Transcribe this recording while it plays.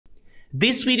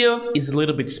This video is a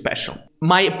little bit special.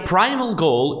 My primal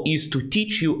goal is to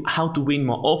teach you how to win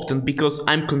more often, because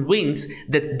I'm convinced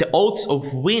that the odds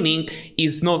of winning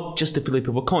is not just a flip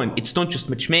of a coin. It's not just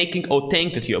matchmaking or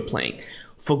tank that you're playing.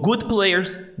 For good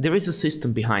players, there is a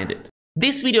system behind it.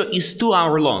 This video is 2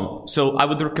 hours long, so I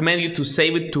would recommend you to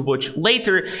save it to watch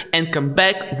later and come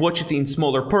back, watch it in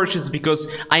smaller portions, because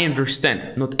I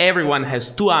understand not everyone has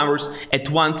 2 hours at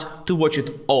once to watch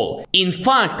it all. In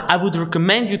fact, I would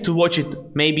recommend you to watch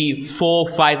it maybe 4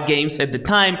 or 5 games at the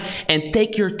time and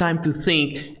take your time to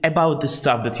think about the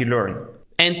stuff that you learn.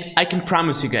 And I can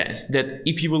promise you guys that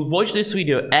if you will watch this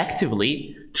video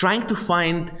actively, trying to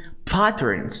find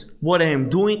patterns, what I am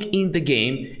doing in the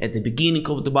game, at the beginning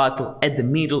of the battle, at the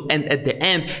middle and at the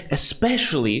end,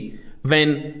 especially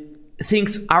when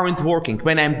things aren't working,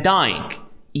 when I'm dying.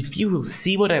 If you will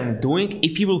see what I'm doing,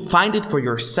 if you will find it for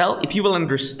yourself, if you will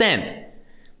understand,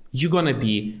 you're gonna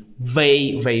be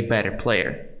way better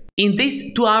player. In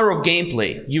this 2 hours of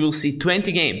gameplay, you will see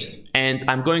 20 games and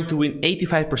I'm going to win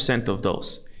 85% of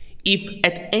those. If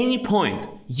at any point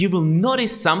you will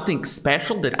notice something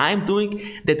special that I'm doing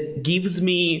that gives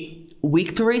me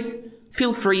victories,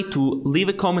 feel free to leave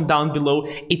a comment down below.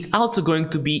 It's also going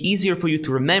to be easier for you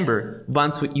to remember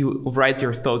once you write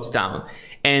your thoughts down.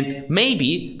 And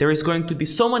maybe there is going to be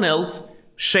someone else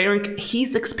sharing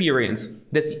his experience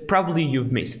that probably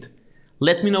you've missed.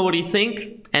 Let me know what you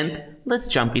think and let's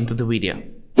jump into the video.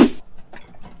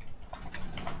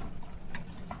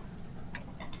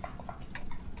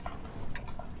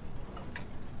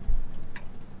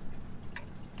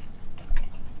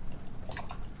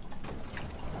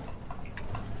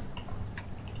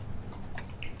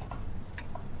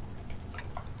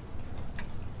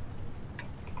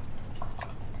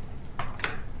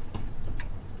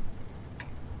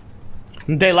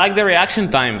 They like the reaction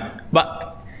time,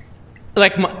 but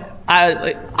like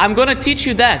I'm gonna teach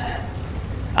you that.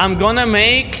 I'm gonna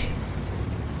make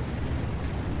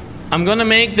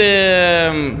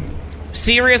the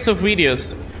series of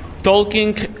videos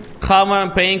talking how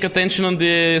I'm paying attention on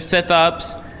the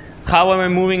setups, how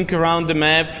I'm moving around the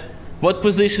map, what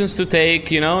positions to take,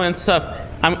 you know, and stuff.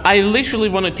 I literally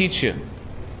want to teach you.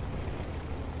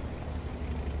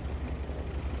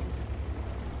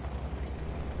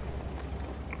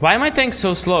 Why am I tank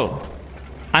so slow?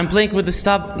 I'm playing with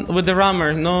the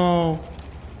rammer. No,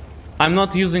 I'm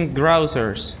not using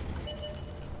grousers.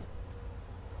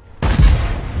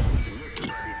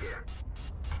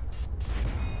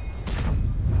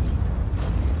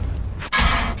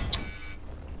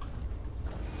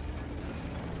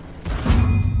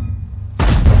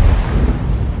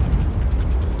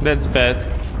 That's bad.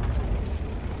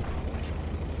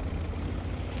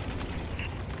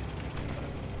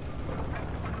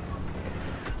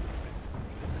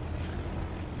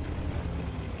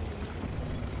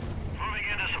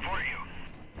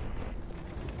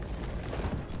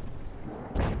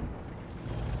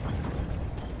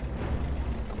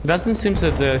 Doesn't seem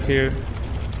that they're here.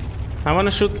 I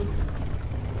wanna shoot.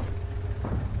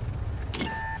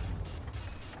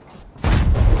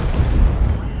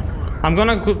 I'm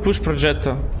gonna push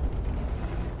Progetto.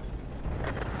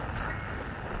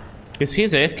 Is he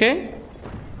AFK?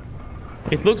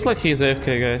 It looks like he's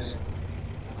AFK, guys.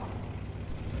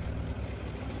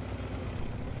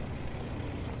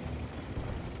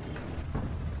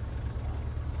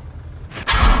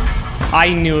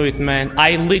 I knew it, man.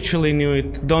 I literally knew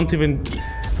it.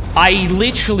 I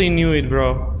literally knew it,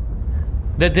 bro.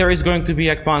 That there is going to be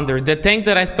a Ponder. The tank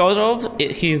that I thought of,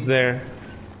 he's there.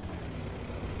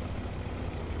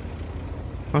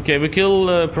 Okay, we kill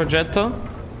Progetto.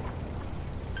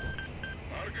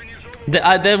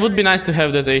 That would be nice to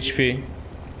have that HP.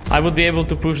 I would be able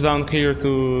to push down clear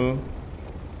to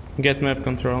get map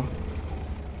control.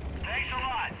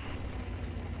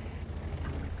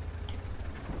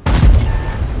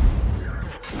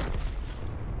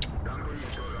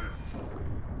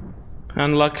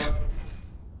 Unluck.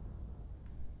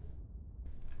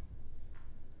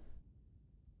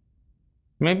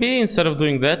 Maybe instead of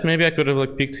doing that, maybe I could have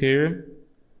like picked here.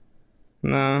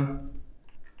 Nah.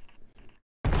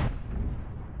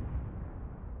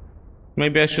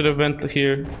 Maybe I should have went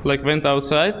here, like went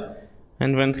outside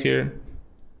and went here.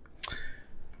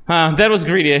 Ah, that was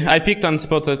greedy. I picked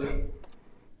unspotted.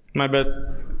 My bad.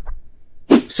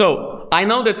 So I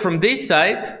know that from this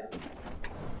side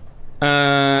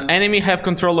enemy have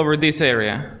control over this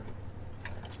area.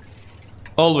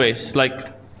 Always, like,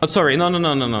 oh, sorry, no,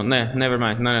 never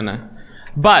mind, no.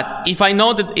 But if I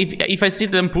know that if I see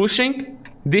them pushing,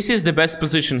 this is the best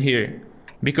position here,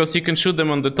 because you can shoot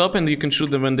them on the top and you can shoot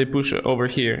them when they push over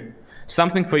here.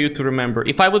 Something for you to remember.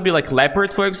 If I would be like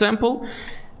Leopard, for example,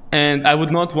 and I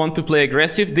would not want to play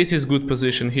aggressive, this is good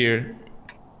position here.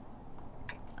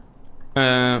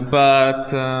 But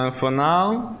for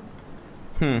now...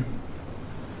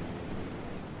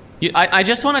 I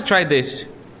just want to try this.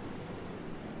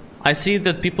 I see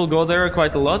that people go there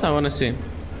quite a lot. I want to see.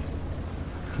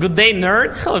 Good day,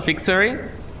 nerds. Hello, Fixery.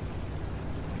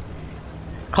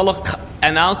 Hello,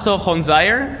 and also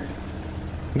Honzair.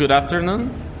 Good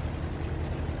afternoon.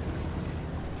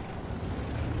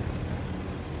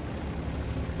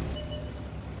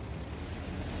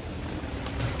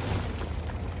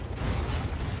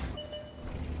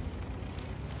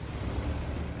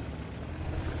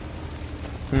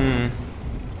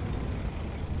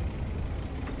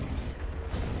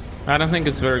 I don't think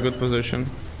it's a very good position.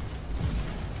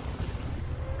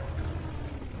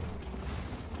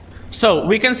 So,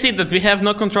 we can see that we have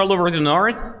no control over the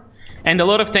north, and a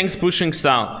lot of tanks pushing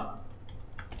south.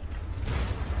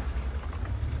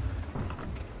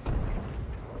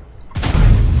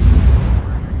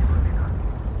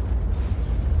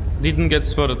 Didn't get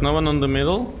spotted, no one on the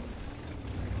middle.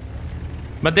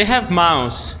 But they have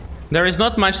mouse. There is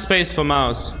not much space for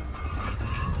mouse.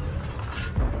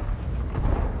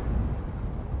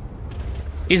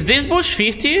 Is this bush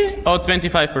 50 or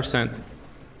 25%?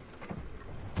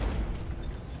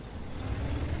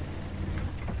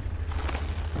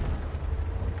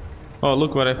 Oh,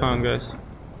 look what I found, guys.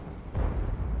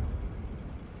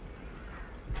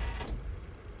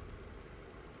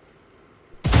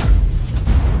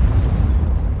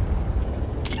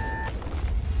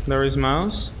 There is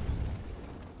mouse.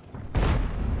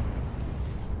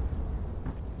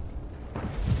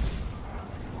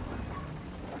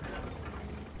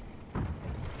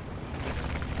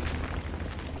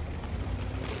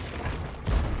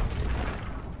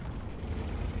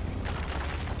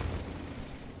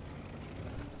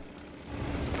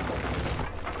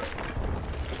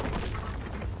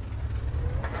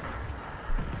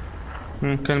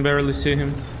 Can barely see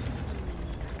him.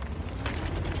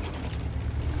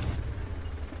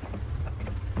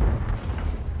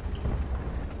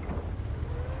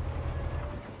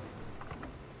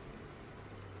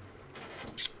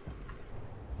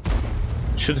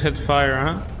 Should hit fire,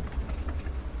 huh?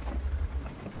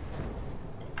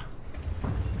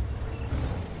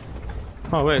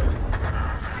 Oh wait.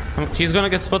 He's gonna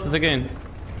get spotted again.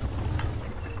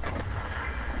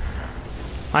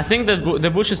 I think that the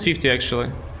bush is 50 actually.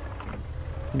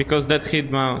 Because that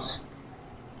hit mouse.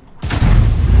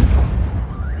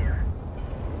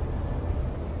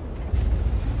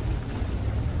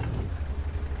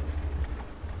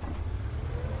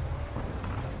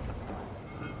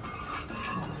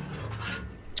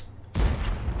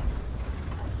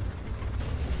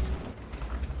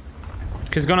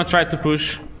 He's gonna try to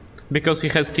push because he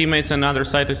has teammates and other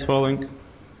side is falling.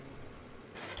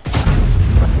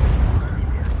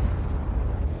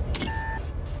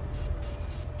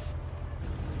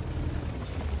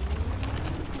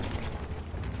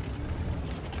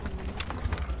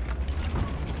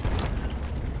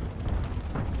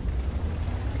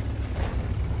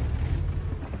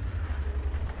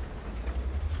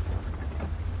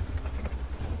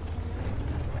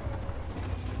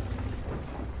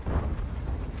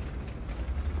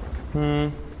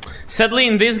 Sadly,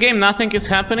 in this game, nothing is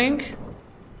happening,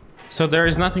 so there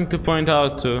is nothing to point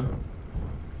out to.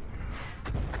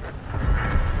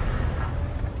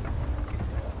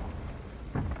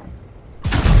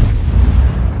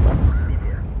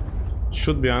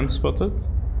 Should be unspotted.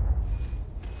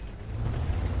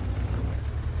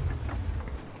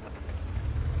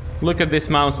 Look at this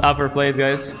mouse upper plate,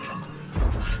 guys.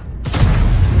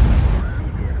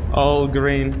 All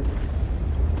green.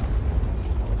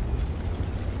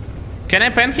 Can I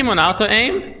pen him on auto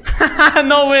aim?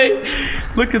 No way!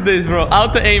 Look at this, bro.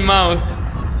 Auto aim mouse.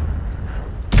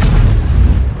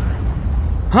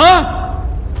 Huh?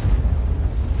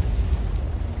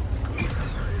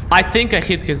 I think I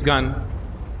hit his gun.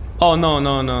 Oh no,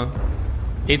 no, no.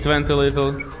 It went a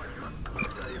little.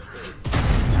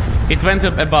 It went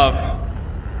up above.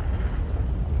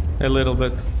 A little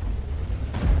bit.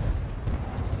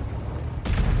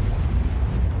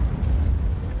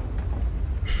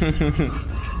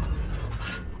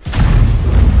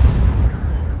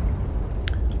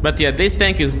 But yeah, this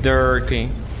tank is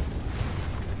dirty.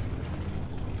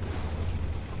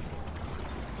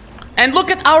 And look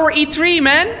at our E3,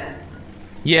 man!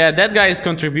 Yeah, that guy is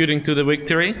contributing to the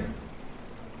victory.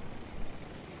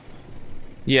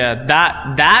 Yeah,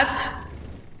 that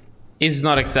is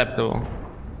not acceptable.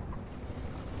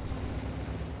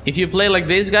 If you play like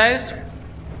this, guys,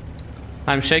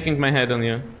 I'm shaking my head on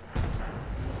you.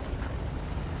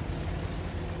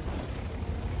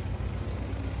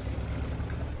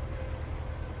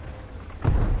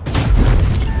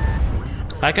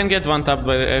 I can get one tapped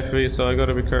by the FV, so I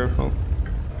gotta be careful.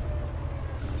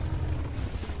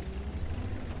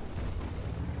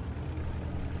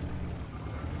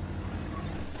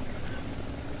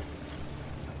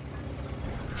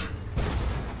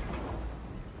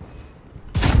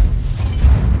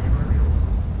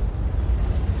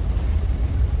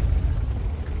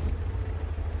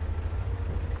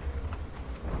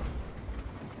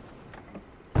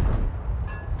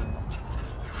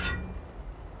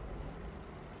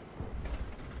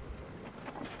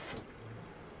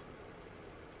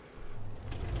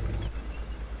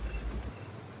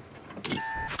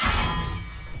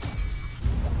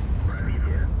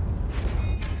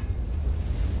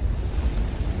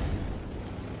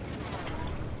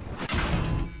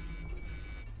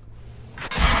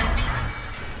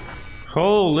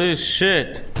 Holy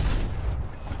shit.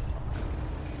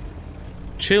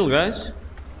 Chill, guys.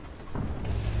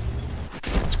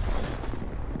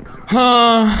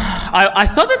 I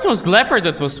thought it was Leopard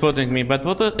that was spotting me, but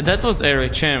that was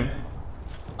RHM.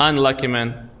 Unlucky,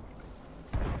 man.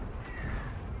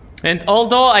 And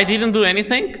although I didn't do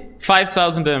anything,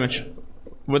 5,000 damage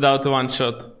without one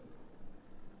shot.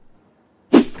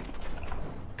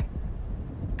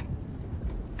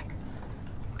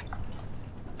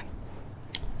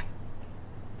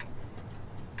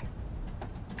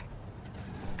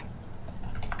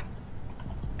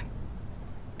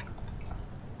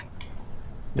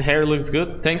 The hair looks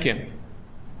good, thank you.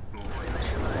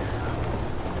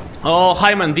 Oh,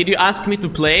 Hyman, did you ask me to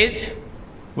play it?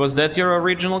 Was that your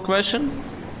original question?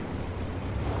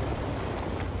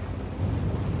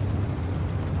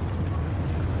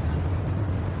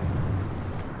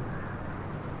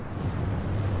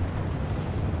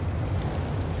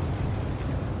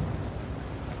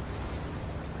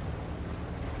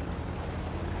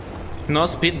 No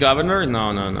speed governor?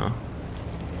 No, no, no.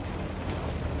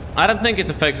 I don't think it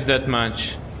affects that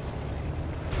much.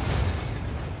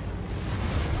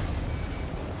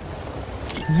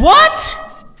 What?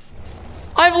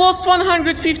 I've lost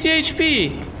 150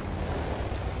 HP.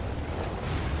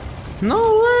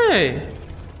 No way.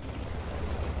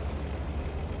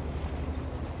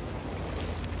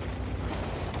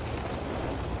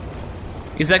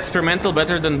 Is experimental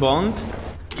better than Bond?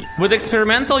 With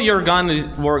experimental, your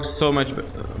gun works so much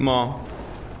more.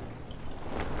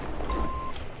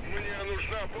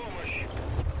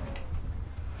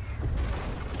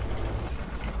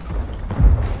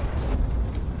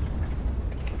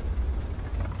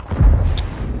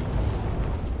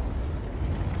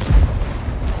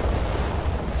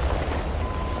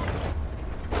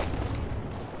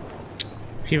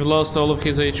 He lost all of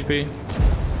his HP.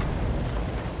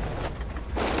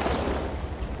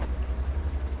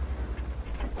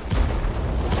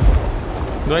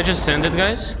 Do I just send it,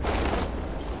 guys?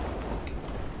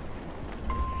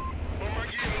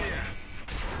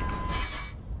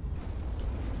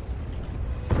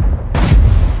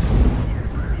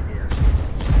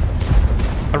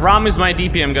 Ram is my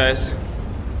DPM, guys.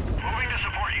 Moving to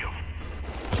support you.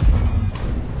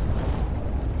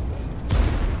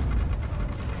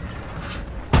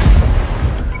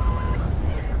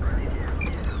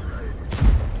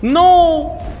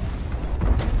 No!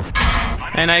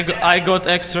 And I got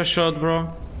extra shot,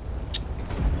 bro.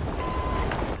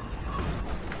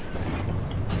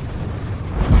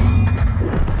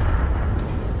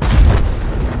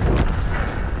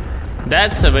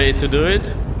 That's a way to do it.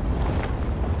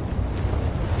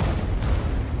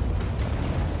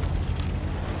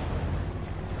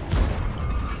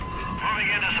 Moving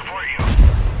in to support you.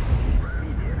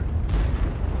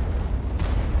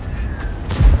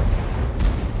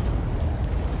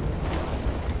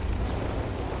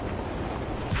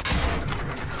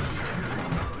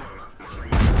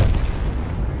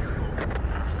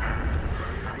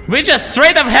 We're just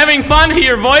straight up having fun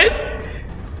here, boys.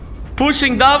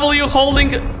 Pushing W,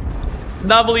 holding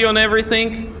W on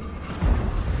everything.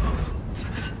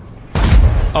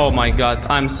 Oh my god,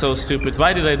 I'm so stupid.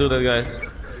 Why did I do that, guys?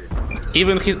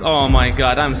 Even hit. Oh my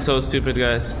god, I'm so stupid,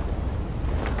 guys.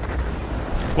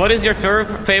 What is your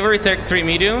favorite Tech 3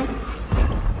 medium?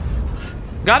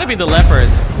 Gotta be the Leopard.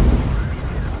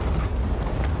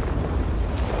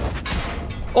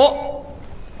 Oh!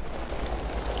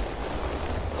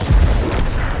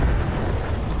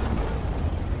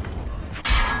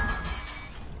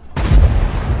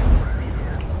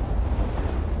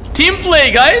 Team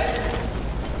play, guys!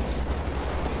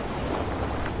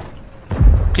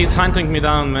 He's hunting me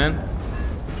down, man.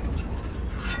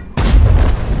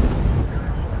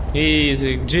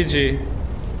 Easy, GG.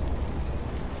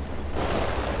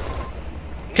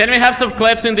 Can we have some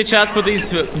claps in the chat for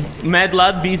this Mad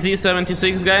Lad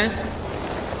BZ76, guys?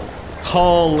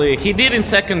 Holy, he didn't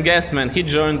second guess, man. He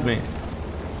joined me.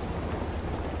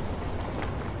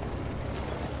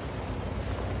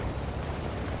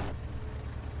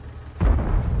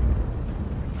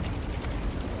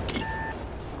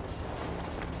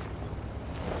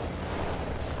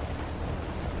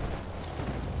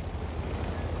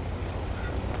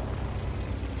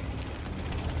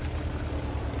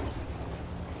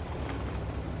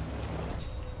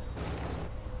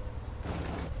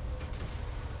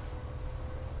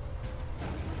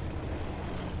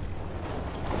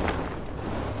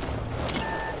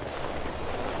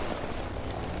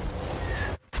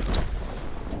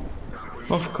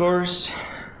 Of course.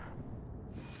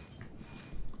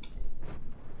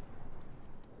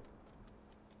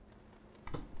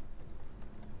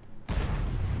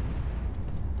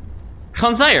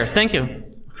 Hanzair, thank you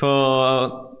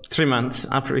for 3 months.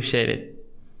 I appreciate it.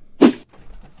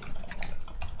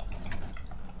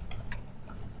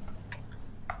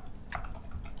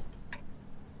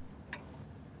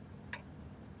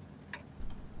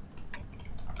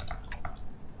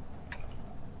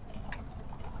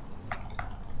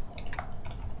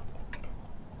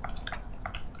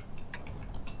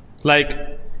 Like,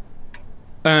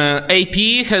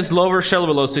 AP has lower shell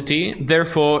velocity,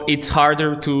 therefore it's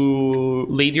harder to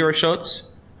lead your shots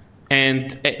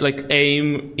and like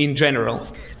aim in general.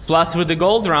 Plus with the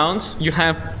gold rounds, you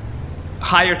have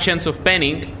higher chance of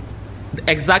penning,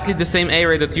 exactly the same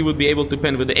area that you would be able to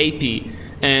pen with the AP.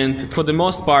 And for the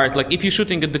most part, like if you're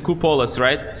shooting at the cupolas,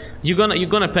 right, you're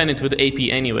gonna pen it with the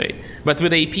AP anyway. But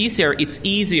with the APs here, it's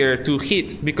easier to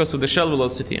hit because of the shell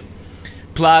velocity.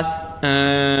 Plus,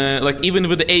 like even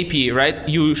with the AP, right,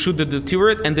 you shoot at the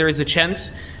turret and there is a chance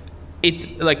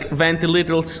it like went a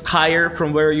little higher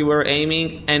from where you were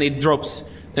aiming and it drops.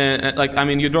 Like, I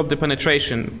mean, you drop the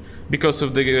penetration because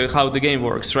of the how the game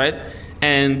works, right?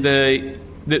 And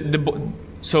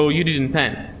so you didn't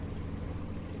pen.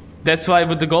 That's why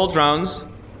with the gold rounds,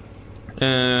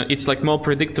 it's like more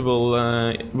predictable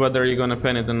whether you're gonna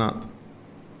pen it or not.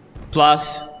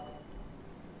 Plus,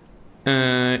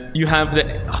 you have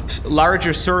the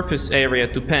larger surface area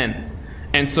to pen.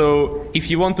 And so if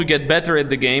you want to get better at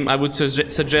the game, I would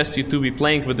suggest you to be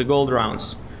playing with the gold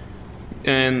rounds.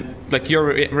 And like your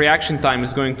reaction time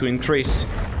is going to increase.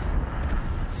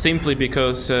 Simply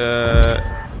because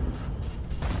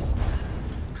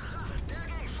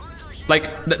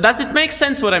like, does it make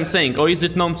sense what I'm saying, or is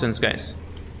it nonsense, guys?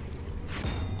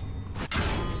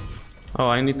 Oh,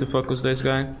 I need to focus this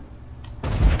guy.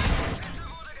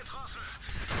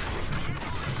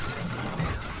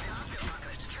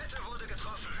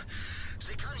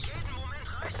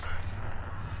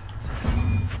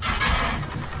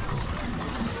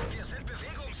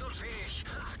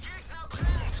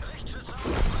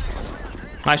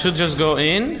 I should just go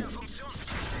in.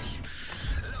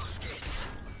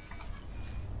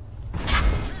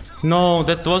 No,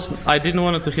 that was... I didn't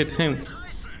want to hit him.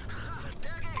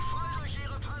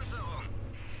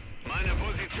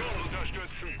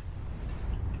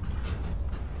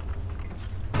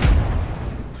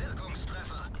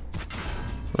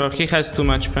 Bro, he has too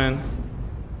much pen.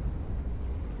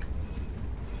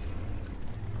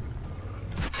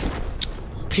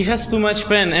 He has too much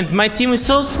pen, and my team is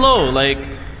so slow. Like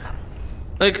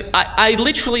I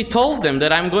literally told them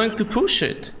that I'm going to push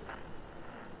it,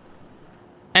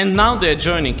 and now they're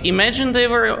joining. Imagine they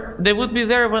would be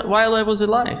there while I was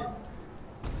alive.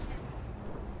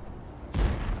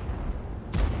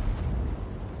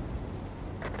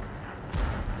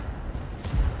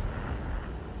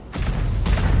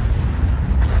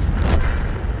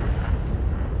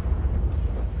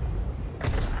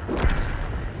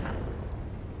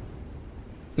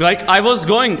 Like, I was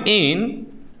going in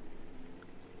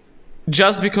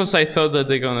just because I thought that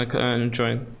they're gonna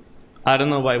join. I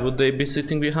don't know why would they be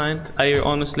sitting behind. I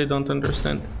honestly don't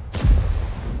understand.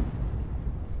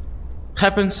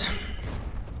 Happens.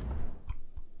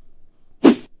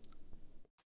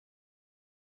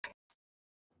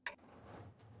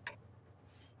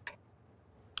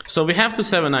 So we have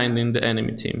 279 in the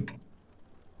enemy team.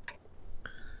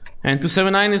 And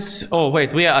 279 is... Oh,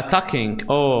 wait, we are attacking.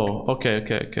 Oh,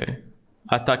 okay.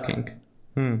 Attacking.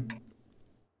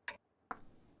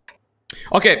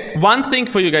 Okay, one thing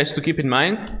for you guys to keep in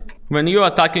mind. When you're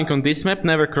attacking on this map,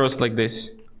 never cross like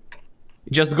this.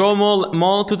 Just go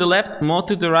more to the left, more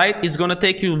to the right. It's gonna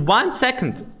take you 1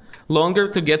 second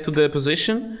longer to get to the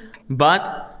position,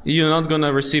 but you're not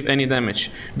gonna receive any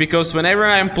damage. Because whenever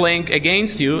I'm playing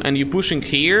against you and you're pushing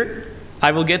here,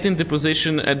 I will get in the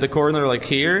position at the corner like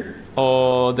here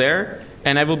or there,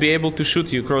 and I will be able to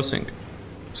shoot you crossing.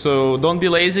 So don't be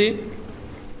lazy.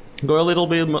 Go a little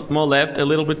bit more left, a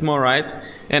little bit more right,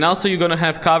 and also you're gonna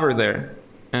have cover there.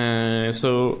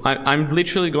 So I'm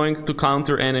literally going to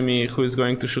counter enemy who is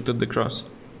going to shoot at the cross.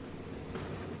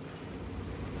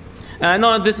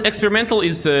 No, this experimental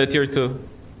is tier 2.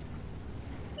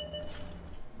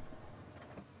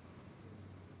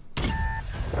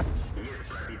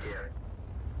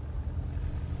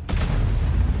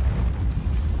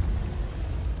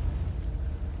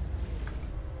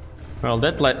 Well,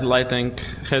 that light tank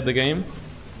had the game.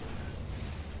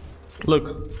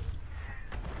 Look.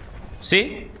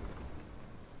 See?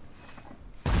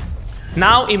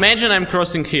 Now imagine I'm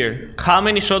crossing here. How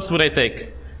many shots would I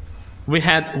take? We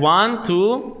had 1,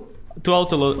 2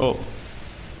 auto. Oh.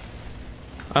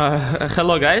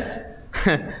 Hello guys.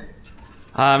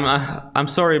 I'm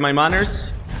sorry, my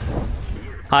manners.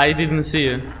 I didn't see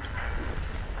you.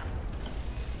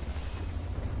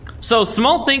 So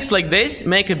small things like this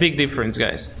make a big difference,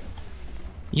 guys.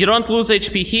 You don't lose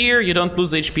HP here, you don't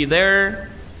lose HP there,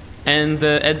 and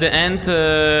at the end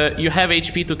you have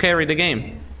HP to carry the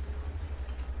game.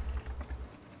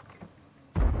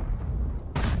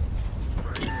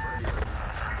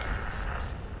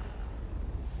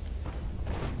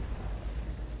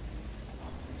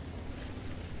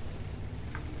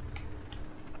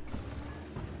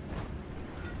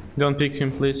 Don't pick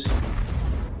him, please.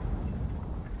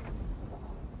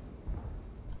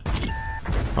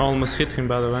 Almost hit him,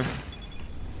 by the way.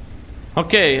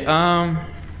 Okay, I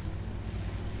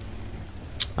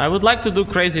would like to do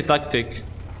crazy tactic.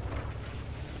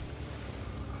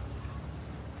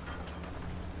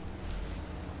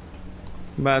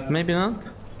 But maybe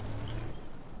not.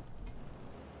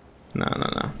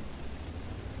 No.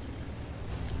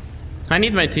 I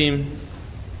need my team.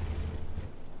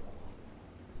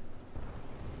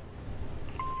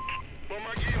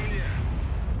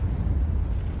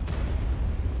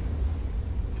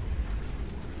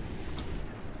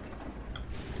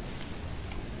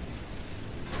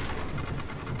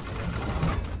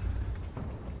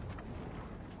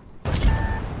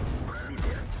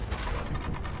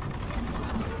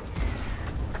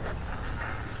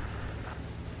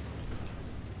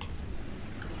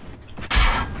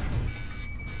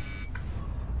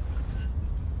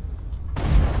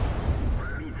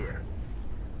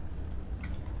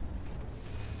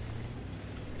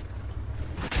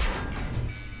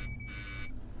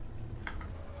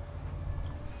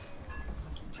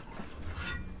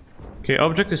 Okay,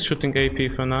 object is shooting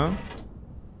AP for now.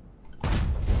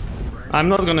 I'm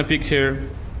not gonna pick here.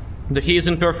 He is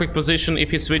in perfect position. If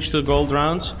he switch to gold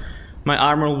rounds, my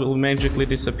armor will magically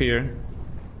disappear.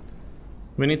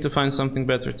 We need to find something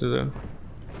better to do.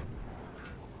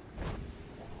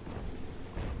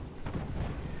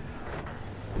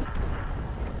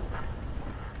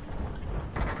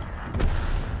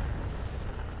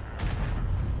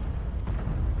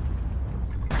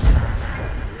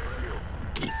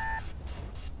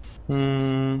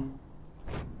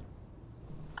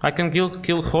 I can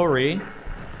kill Hori.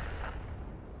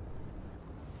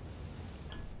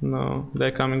 No,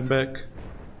 they're coming back.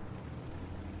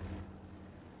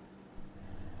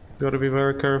 Gotta be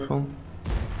very careful.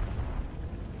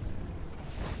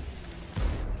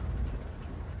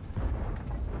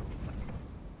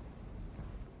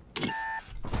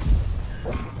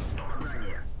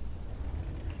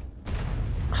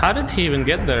 How did he even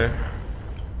get there?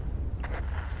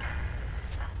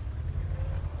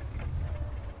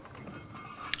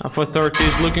 For 30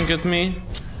 is looking at me.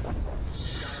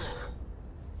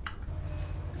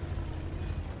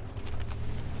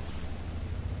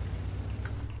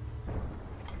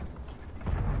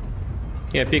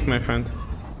 Yeah, pick my friend.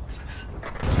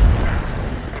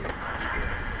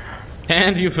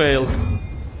 And you failed.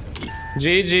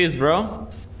 GG's, bro.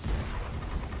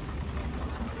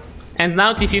 And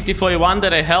now T-52A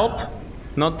that I help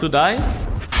not to die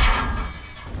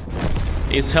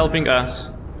is helping us.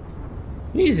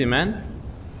 Easy, man.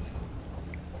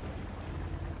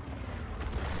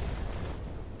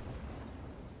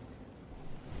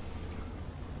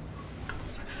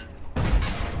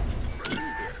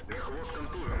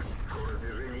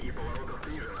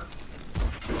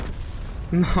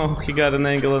 No, he got an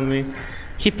angle on me.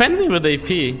 He penned me with AP.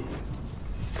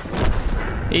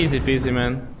 Easy peasy,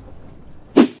 man.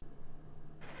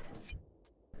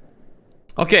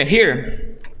 Okay,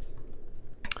 here.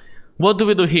 What do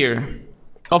we do here?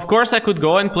 Of course I could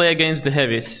go and play against the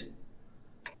heavies.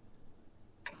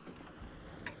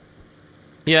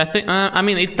 Yeah, I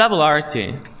mean, it's double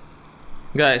RT.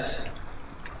 Guys.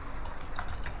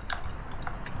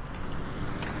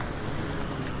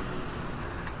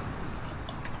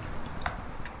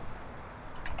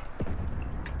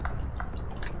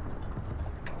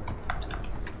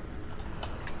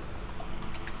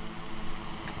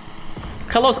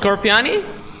 hello, Scorpiani.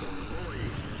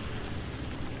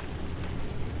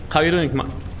 How you doing, my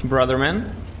brother,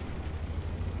 man?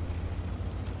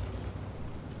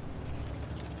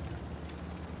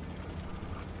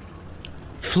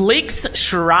 Flicks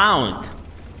Shroud.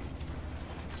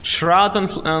 Shroud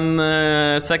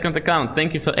on second account.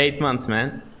 Thank you for 8 months,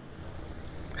 man.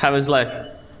 How is life?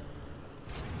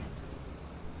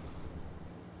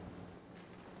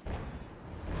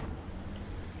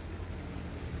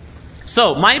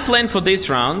 So, my plan for this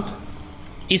round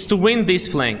is to win this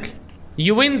flank.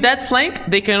 You win that flank,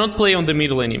 they cannot play on the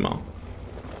middle anymore.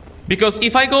 Because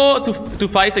if I go to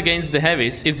fight against the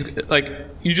heavies, it's like,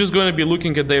 you're just gonna be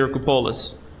looking at their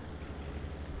cupolas.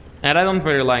 And I don't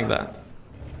very like that.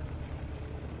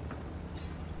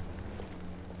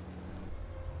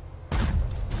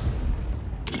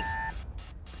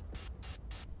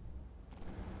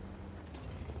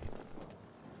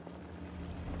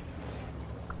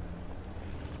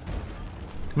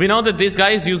 We know that this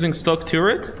guy is using stock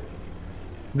turret,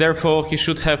 therefore he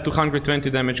should have 220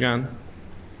 damage gun.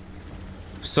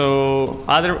 So,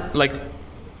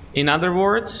 in other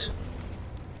words,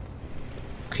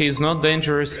 he's not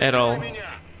dangerous at all.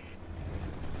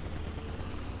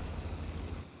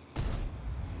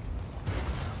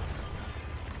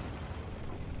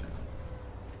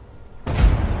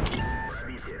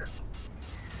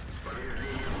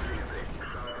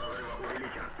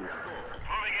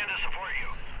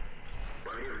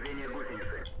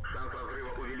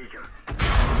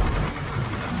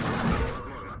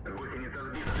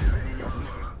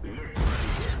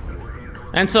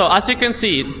 And so, as you can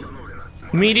see,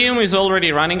 medium is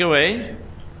already running away.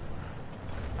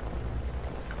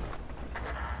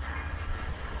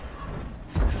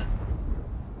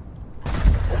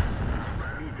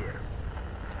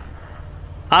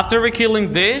 After we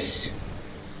killing this...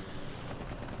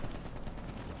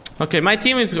 Okay, my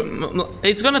team is...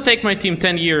 It's gonna take my team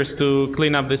 10 years to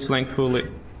clean up this flank fully.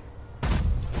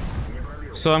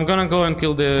 So I'm gonna go and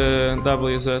kill the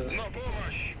WZ.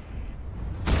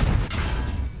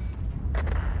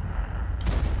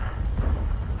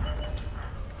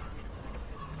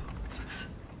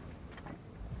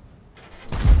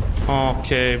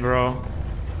 Okay, bro.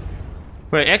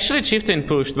 Wait, actually Chieftain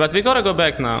pushed, but we gotta go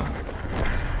back now.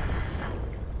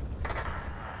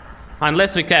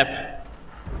 Unless we cap.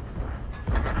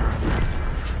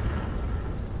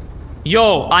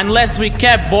 Yo, unless we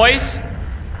cap, boys!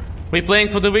 We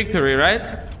playing for the victory,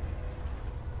 right?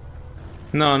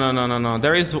 No.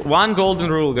 There is one golden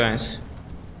rule, guys.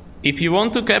 If you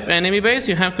want to cap enemy base,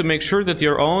 you have to make sure that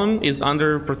your own is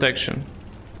under protection.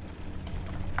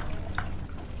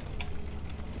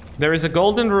 There is a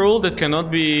golden rule that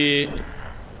cannot be...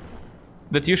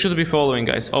 that you should be following,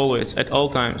 guys, always, at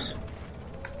all times.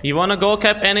 You wanna go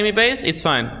cap enemy base? It's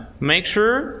fine. Make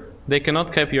sure they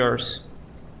cannot cap yours.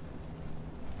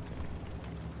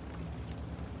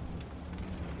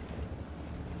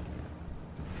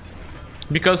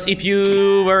 Because if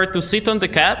you were to sit on the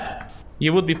cap,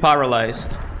 you would be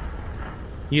paralyzed.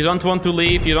 You don't want to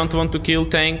leave, you don't want to kill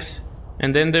tanks,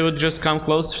 and then they would just come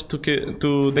close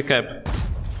to the cap.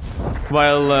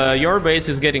 While your base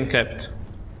is getting kept.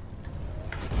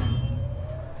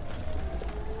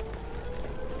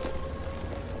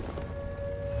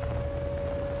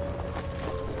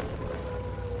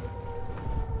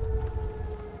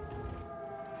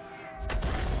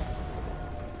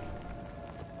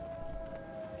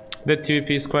 That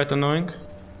TVP is quite annoying.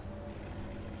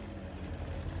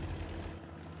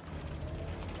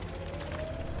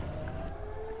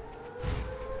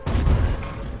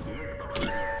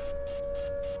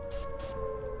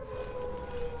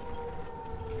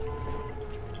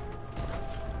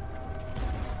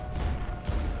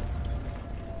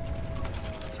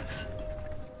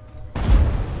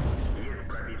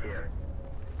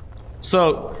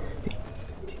 So,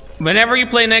 whenever you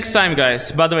play next time,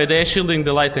 guys, by the way, they're shielding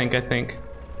the light tank, I think.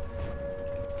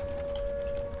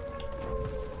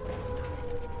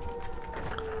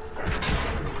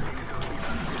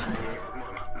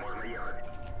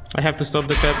 I have to stop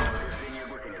the cap.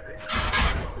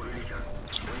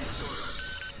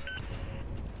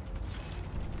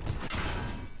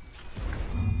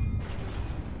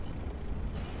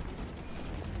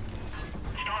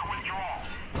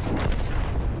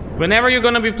 Whenever you're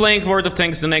gonna be playing World of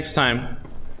Tanks the next time,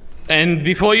 and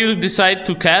before you decide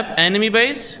to cap enemy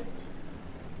base,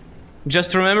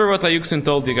 just remember what iyouxin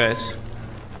told you guys.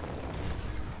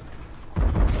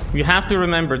 You have to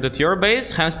remember that your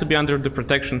base has to be under the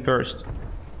protection first.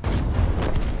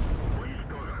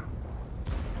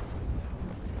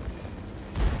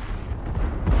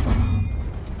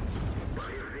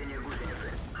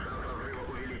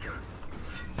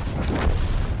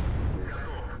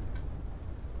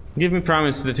 Give me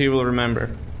promise that you will remember.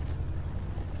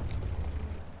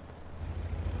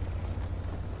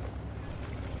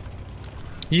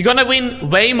 You're gonna win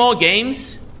way more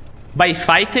games by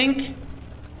fighting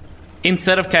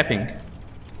instead of capping.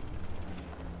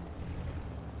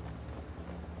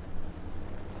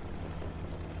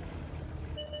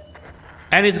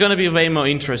 And it's gonna be way more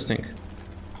interesting.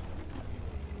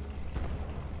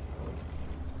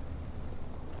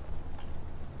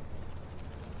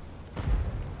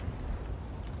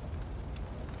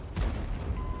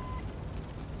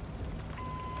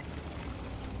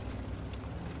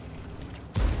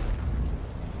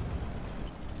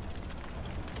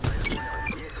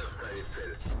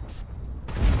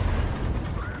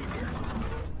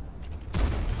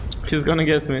 She's gonna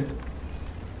get me.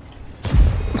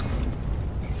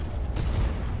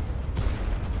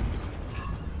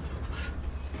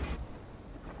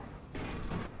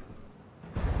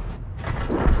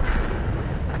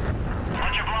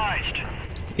 Much obliged.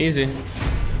 Easy.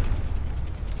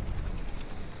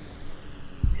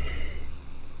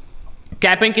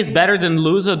 Capping is better than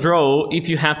lose or draw if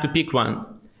you have to pick one.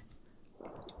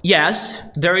 Yes,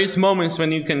 there is moments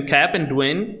when you can cap and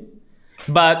win,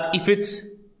 but if it's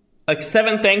like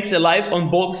 7 tanks alive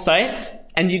on both sides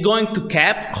and you're going to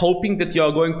cap, hoping that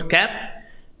you're going to cap,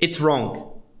 it's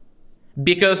wrong.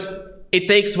 Because it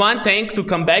takes 1 tank to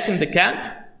come back in the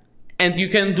cap and you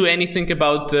can't do anything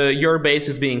about your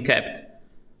bases being capped.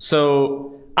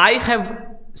 So I have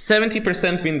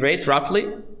 70% win rate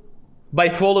roughly by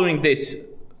following this.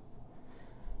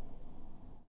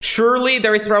 Surely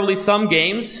there is probably some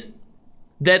games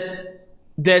that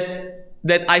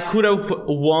I could have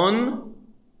won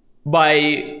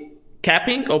by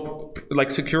capping or like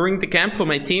securing the camp for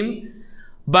my team,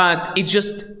 but it's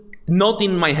just not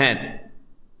in my head.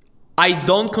 I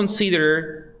don't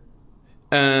consider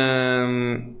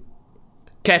capping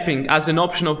as an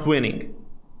option of winning.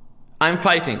 I'm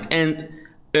fighting, and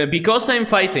because I'm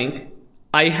fighting,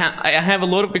 I have a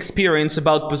lot of experience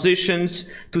about positions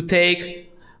to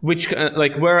take, which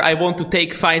like where I want to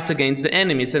take fights against the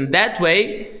enemies, and that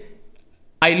way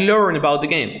I learn about the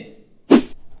game.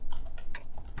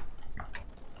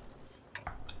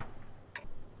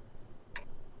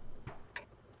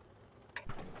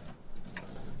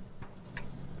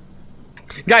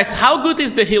 Guys, how good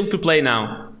is the hill to play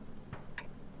now?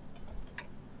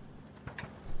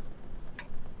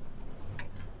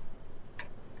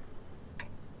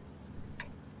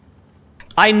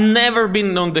 I never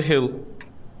been on the hill.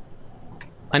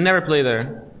 I never play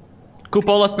there.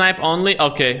 Cupola snipe only?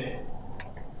 Okay.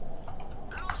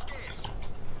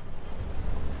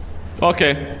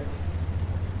 Okay.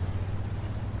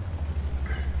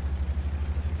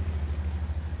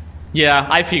 Yeah,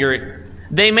 I figure it.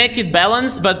 They make it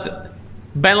balanced, but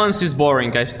balance is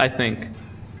boring, I think.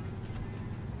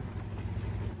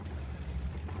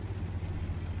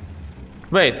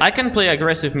 Wait, I can play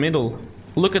aggressive middle.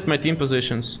 Look at my team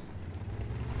positions.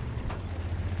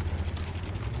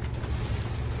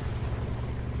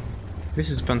 This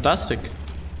is fantastic.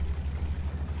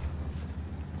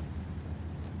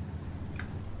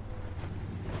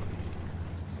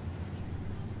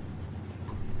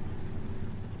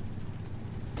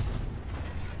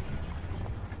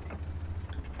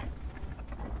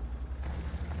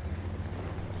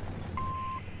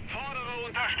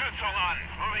 Unterstützung an.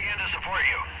 Moving in to support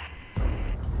you.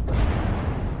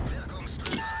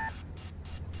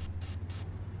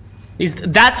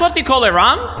 That's what you call a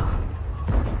ram?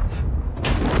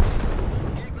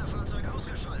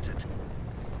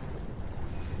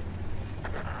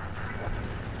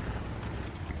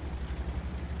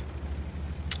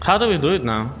 How do we do it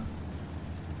now?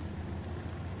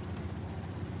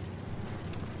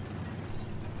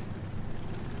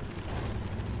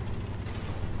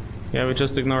 Yeah, we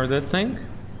just ignore that thing.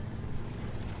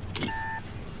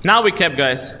 Now we cap,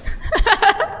 guys.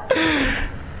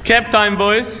 Cap time,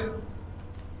 boys.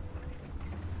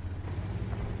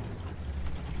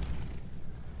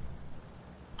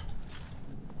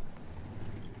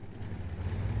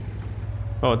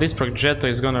 Oh, this projector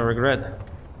is gonna regret.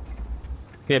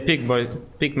 Yeah, pick, boy.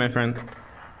 Pick, my friend.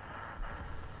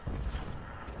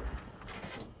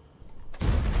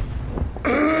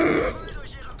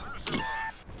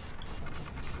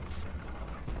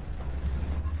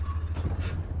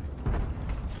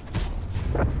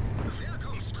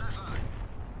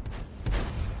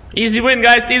 Easy win,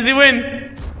 guys, easy win!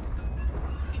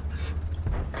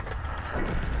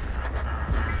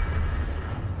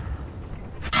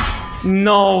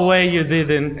 No way you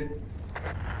didn't.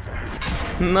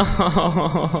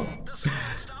 No.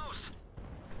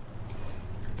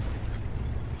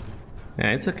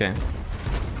 Yeah, it's okay.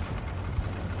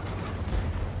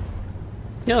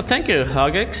 Yeah, thank you,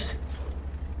 Hagex.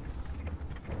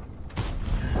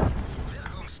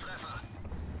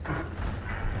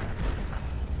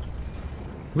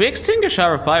 We extinguish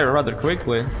our fire rather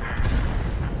quickly.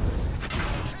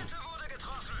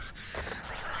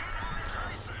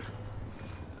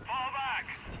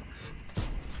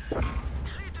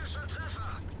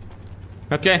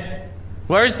 Okay,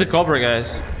 where is the Cobra,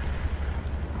 guys?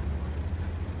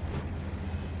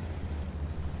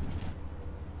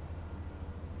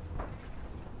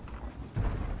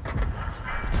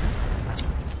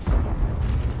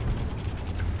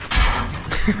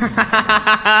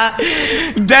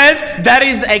 that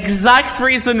is exact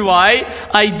reason why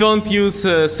I don't use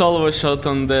salvo shot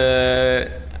on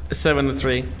the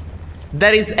 7-3.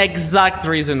 That is exact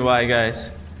reason why,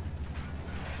 guys.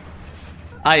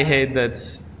 I hate that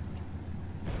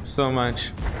so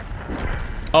much.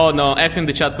 Oh no, F in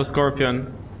the chat for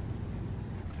Scorpion.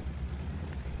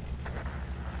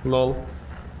 Lol.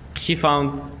 He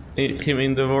found him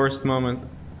in the worst moment.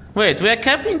 Wait, we are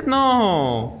capping?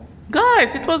 No!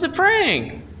 Guys, it was a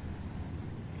prank!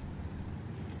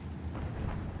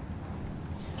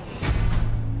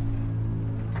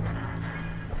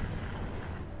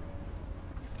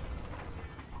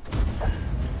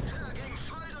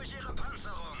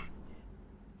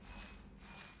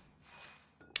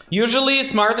 Usually,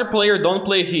 smarter player don't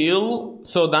play heal,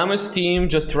 so dumbest team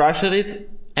just rushes it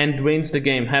and wins the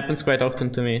game. Happens quite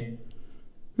often to me.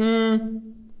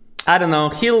 I don't know.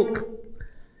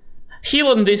 Heal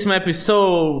on this map is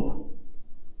so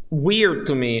weird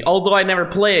to me, although I never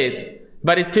played.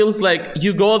 But it feels like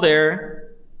you go there,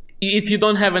 if you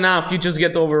don't have enough, you just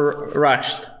get over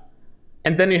rushed.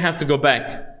 And then you have to go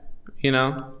back, you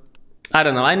know? I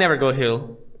don't know, I never go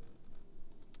heal.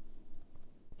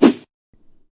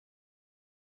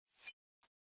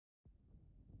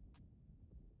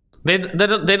 They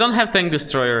don't have tank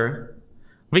destroyer.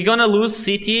 We're gonna lose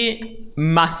city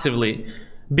massively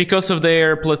because of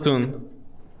their platoon.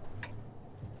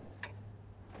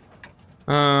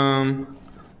 And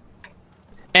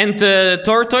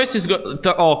Tortoise is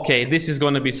okay, this is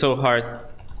gonna be so hard.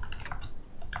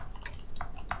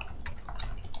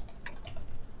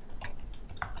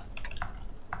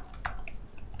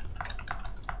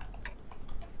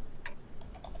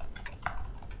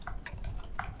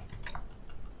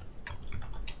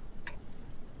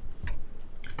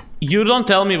 You don't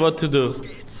tell me what to do.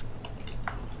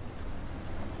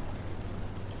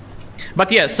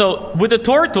 But yeah, so with the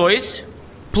Tortoise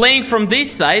playing from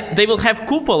this side, they will have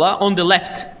Cupola on the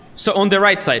left. So on the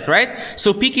right side, right?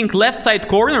 So picking left side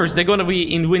corners, they're gonna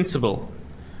be invincible.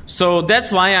 So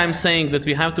that's why I'm saying that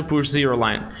we have to push zero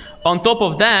line. On top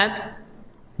of that,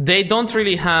 they don't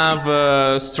really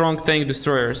have strong tank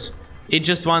destroyers. It's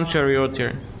just one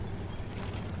charioteer.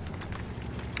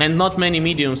 And not many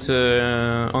mediums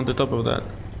on the top of that.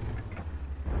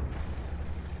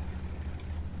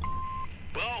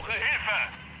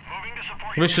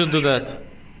 We should do that.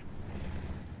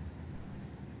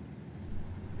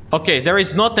 Okay, there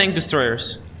is no tank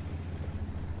destroyers.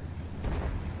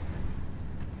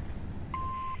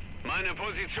 Meine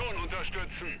Position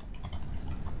unterstützen.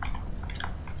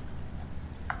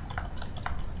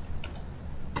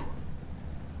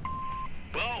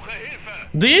 Brauche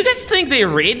Hilfe. Do you guys think they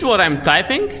read what I'm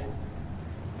typing?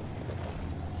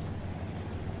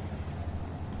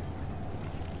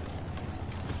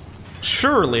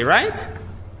 Surely, right?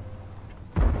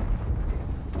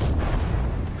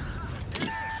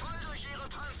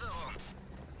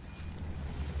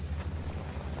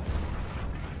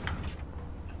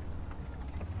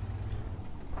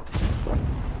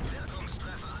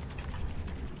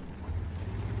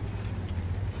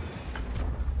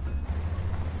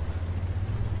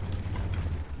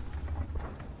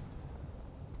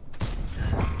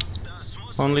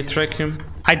 Only track him.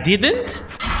 I didn't?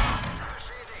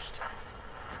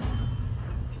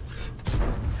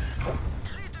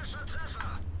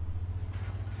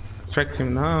 Track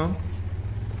him now.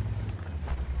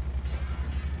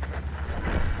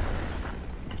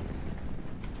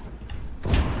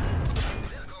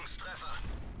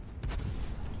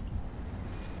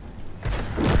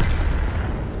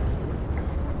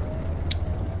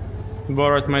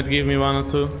 Borat might give me one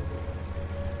or two.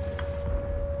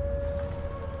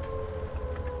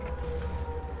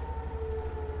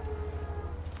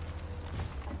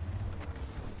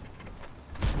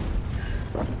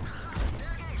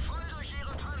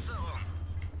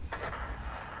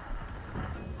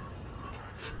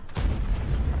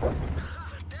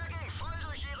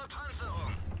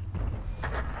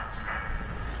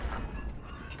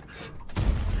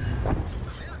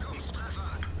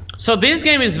 So this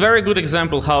game is very good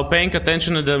example how paying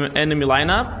attention to the enemy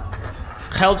lineup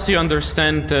helps you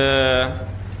understand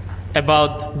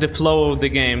about the flow of the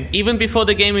game. Even before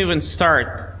the game even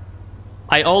starts,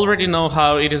 I already know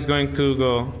how it is going to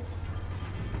go.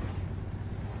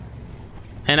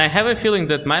 And I have a feeling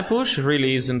that my push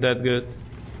really isn't that good.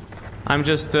 I'm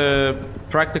just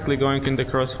practically going in the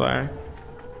crossfire.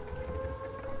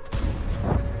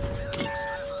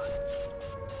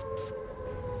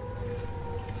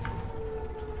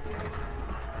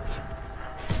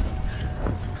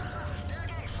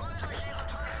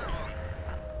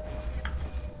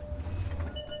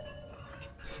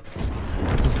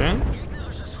 Okay.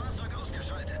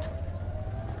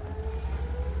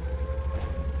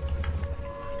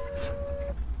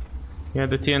 Yeah,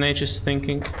 the TNH is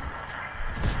thinking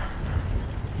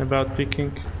about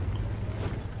picking.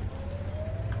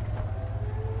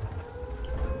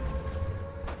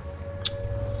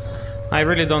 I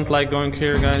really don't like going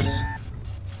here, guys.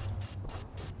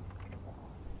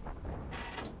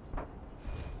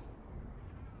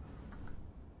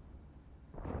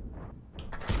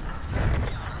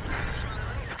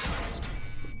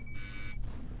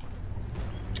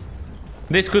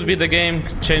 This could be the game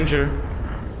changer.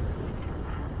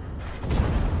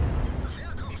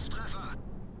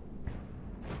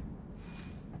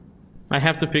 I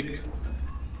have to pick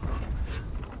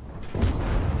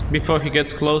before he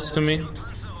gets close to me.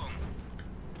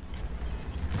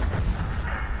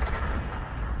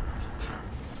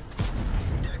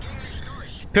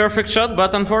 Perfect shot,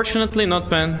 but unfortunately not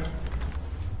pen.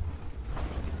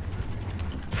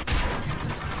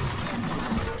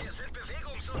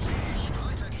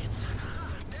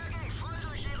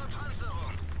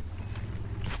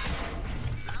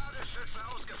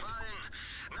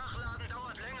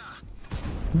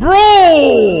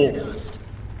 Bro!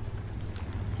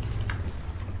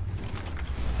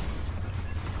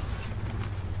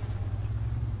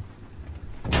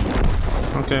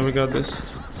 Okay, we got this.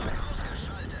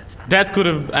 That could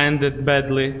have ended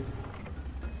badly.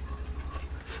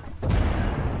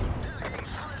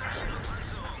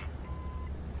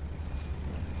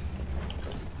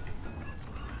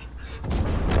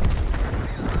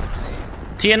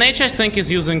 TNH, I think,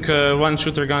 is using one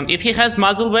shooter gun. If he has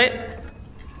muzzle weight,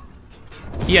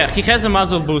 yeah, he has a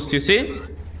muzzle boost, you see?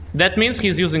 That means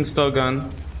he's using stock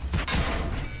gun.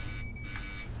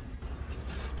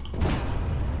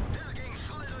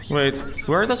 Wait,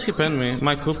 where does he pen me?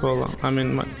 My cupola, I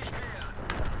mean my...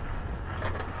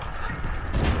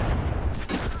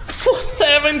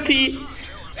 470!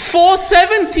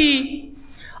 470!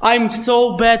 I'm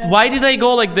so bad. Why did I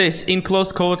go like this in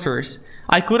close quarters?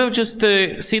 I could have just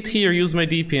sit here, use my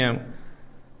DPM.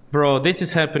 Bro, this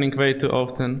is happening way too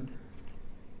often.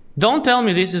 Don't tell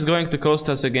me this is going to cost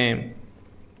us a game.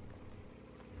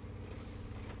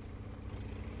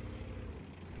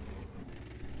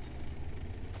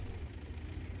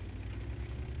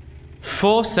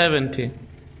 $470.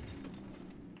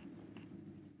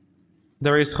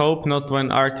 There is hope, not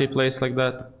when RT plays like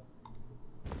that.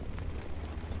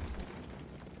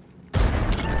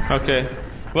 Okay.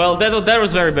 Well, that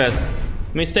was very bad.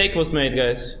 Mistake was made,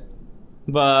 guys.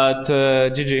 But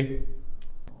GG.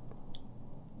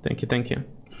 Thank you, thank you.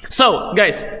 So,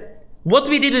 guys, what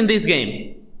we did in this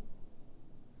game.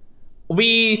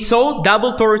 We saw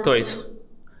double tortoise.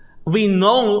 We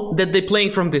know that they're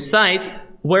playing from this side,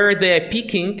 where they're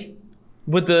peeking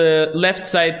with the left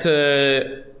side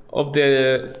of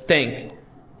the tank.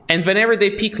 And whenever they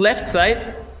peek left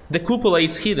side, the cupola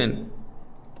is hidden.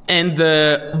 And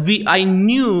I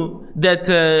knew that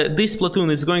this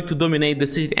platoon is going to dominate the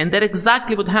city, and that's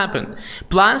exactly what happened.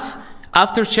 Plus,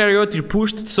 after Charioteer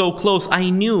pushed so close,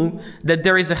 I knew that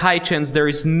there is a high chance there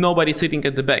is nobody sitting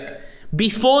at the back.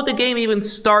 Before the game even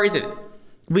started,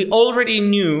 we already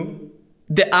knew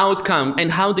the outcome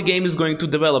and how the game is going to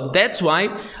develop. That's why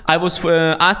I was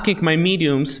asking my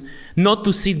mediums not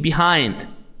to sit behind,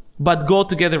 but go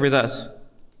together with us.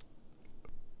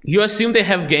 You assume they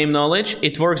have game knowledge.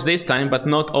 It works this time, but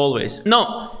not always.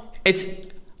 No,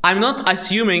 I'm not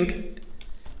assuming.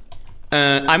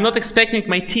 I'm not expecting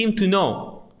my team to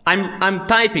know. I'm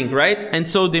typing, right? And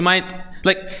so they might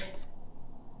like.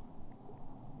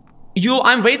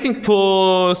 I'm waiting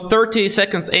for 30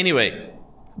 seconds anyway.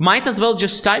 Might as well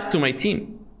just type to my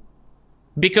team,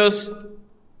 because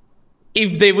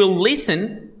if they will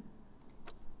listen,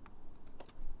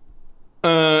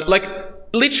 like.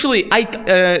 Literally,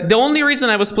 the only reason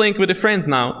I was playing with a friend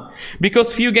now,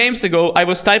 because few games ago I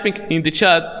was typing in the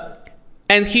chat,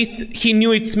 and he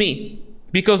knew it's me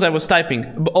because I was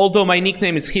typing, although my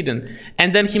nickname is hidden.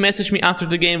 And then he messaged me after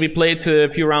the game. We played a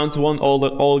few rounds, won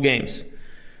all games.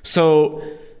 So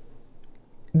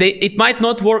it might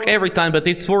not work every time, but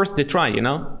it's worth the try, you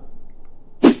know?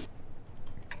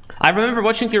 I remember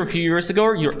watching you a few years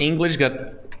ago, your English got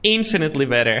infinitely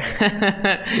better.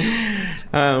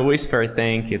 Whisper,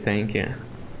 thank you, thank you.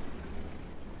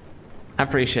 I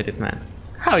appreciate it, man.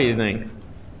 How are you doing?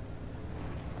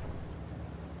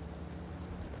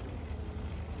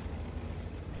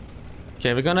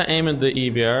 Okay, we're gonna aim at the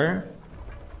EBR.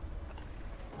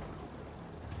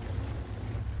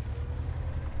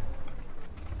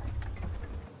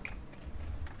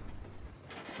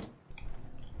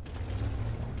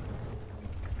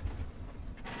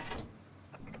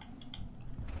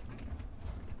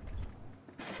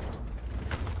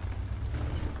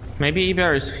 Maybe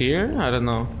EBR is here? I don't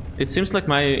know. It seems like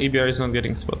my EBR is not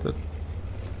getting spotted.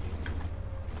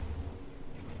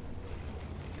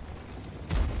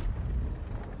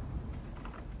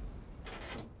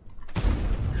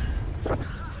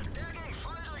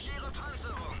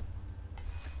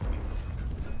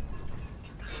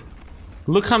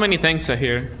 Look how many tanks are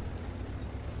here.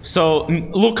 So,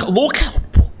 look!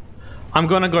 I'm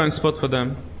gonna go and spot for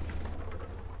them.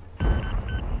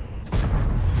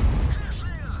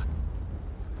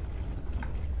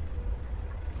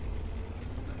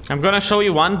 I'm gonna show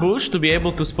you one bush to be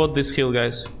able to spot this hill,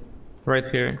 guys. Right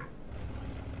here.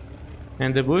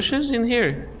 And the bush is in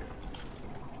here.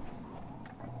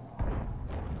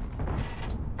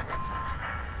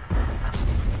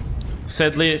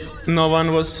 Sadly, no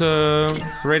one was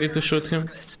ready to shoot him.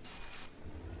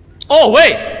 Oh,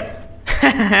 wait!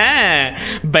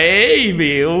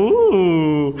 Baby!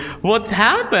 Ooh! What's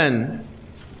happened?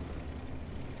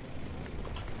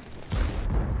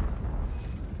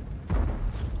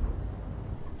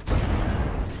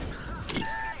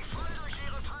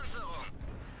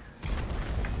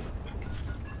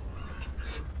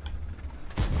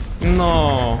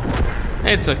 No,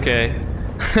 it's okay.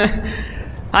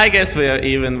 I guess we are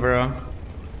even, bro.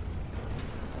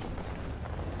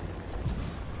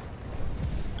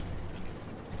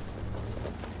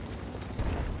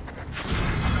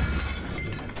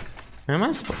 Am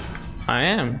I I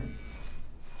am.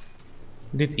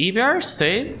 Did EBR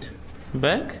stay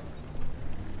back?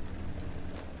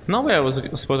 No way I was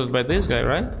spotted by this guy,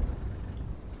 right?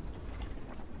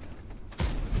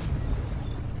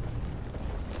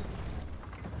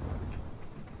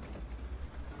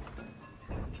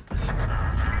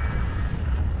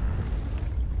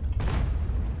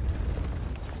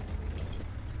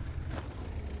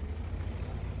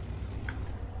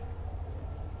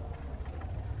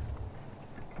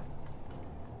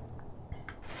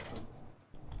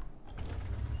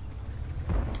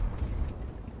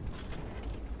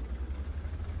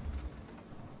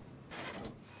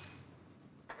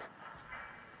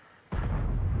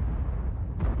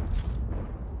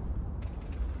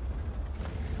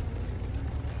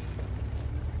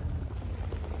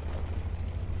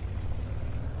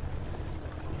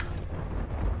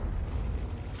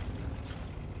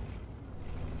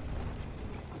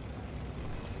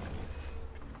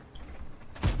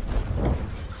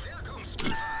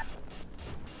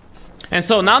 And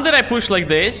so now that I push like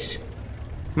this,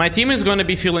 my team is gonna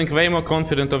be feeling way more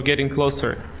confident of getting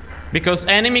closer. Because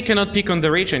enemy cannot pick on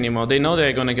the reach anymore, they know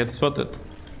they're gonna get spotted.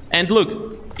 And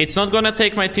look, it's not gonna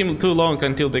take my team too long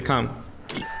until they come.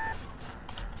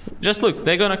 Just look,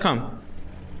 they're gonna come.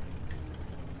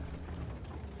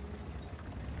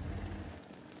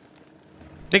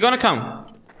 They're gonna come.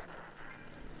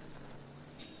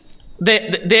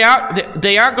 They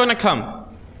are gonna come.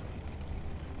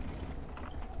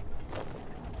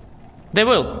 They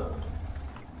will.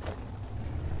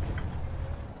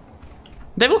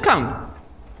 They will come.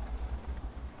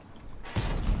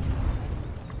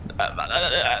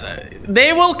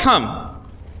 They will come.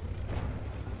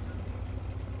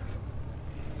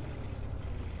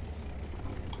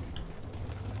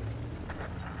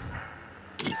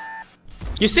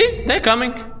 You see? They're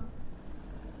coming.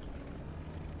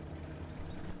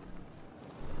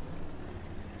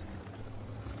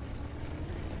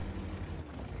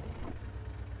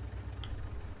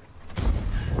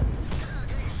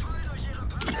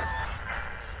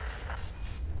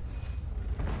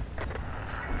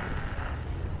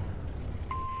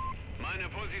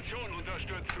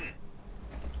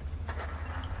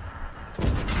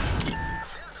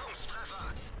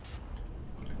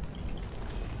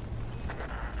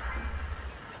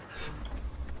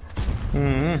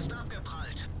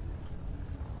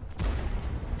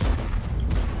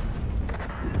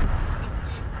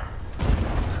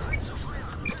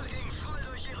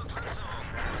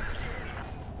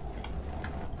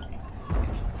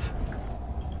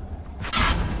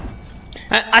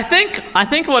 I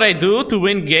think what I do to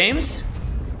win games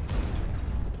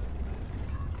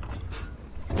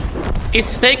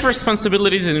is take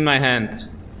responsibilities in my hand.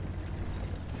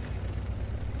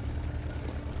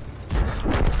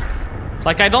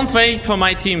 Like, I don't wait for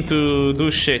my team to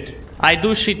do shit. I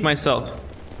do shit myself.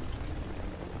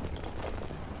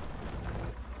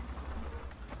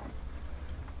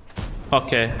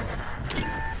 Okay.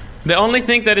 The only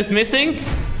thing that is missing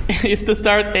is to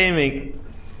start aiming.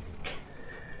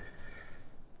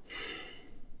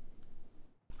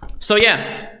 So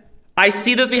yeah, I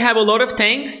see that we have a lot of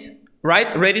tanks,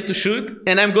 right, ready to shoot,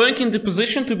 and I'm going into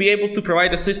position to be able to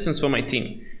provide assistance for my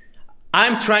team.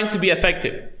 I'm trying to be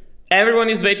effective. Everyone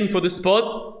is waiting for the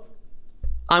spot.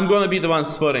 I'm gonna be the one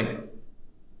spotting.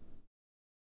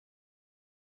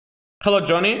 Hello,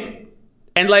 Johnny.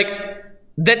 And like,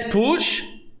 that push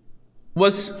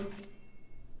was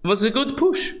a good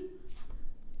push.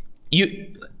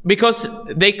 Because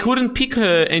they couldn't pick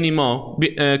anymore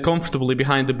comfortably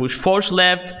behind the bush. Forge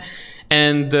left,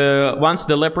 and once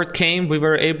the Leopard came, we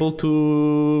were able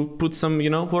to put some, you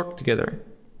know, work together.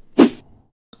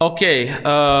 Okay,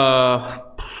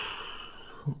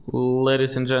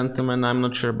 ladies and gentlemen, I'm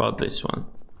not sure about this one.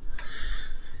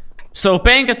 So,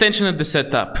 paying attention at the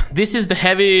setup. This is the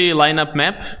heavy lineup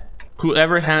map.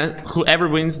 Whoever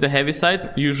wins the heavy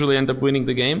side usually end up winning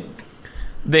the game.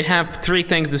 They have 3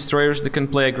 tank destroyers that can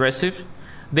play aggressive.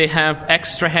 They have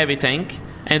extra heavy tank,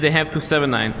 and they have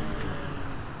 279.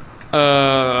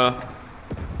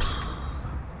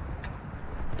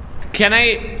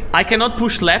 I cannot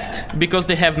push left because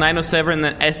they have 907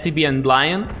 and STB and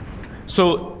Lion.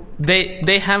 So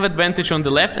they have advantage on the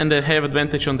left and they have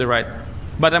advantage on the right.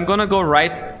 But I'm gonna go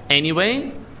right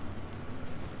anyway,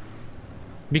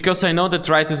 because I know that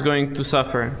right is going to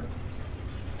suffer.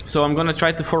 So I'm gonna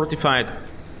try to fortify it.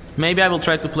 Maybe I will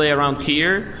try to play around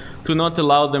here to not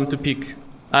allow them to pick.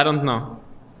 I don't know.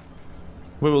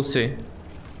 We will see.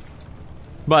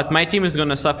 But my team is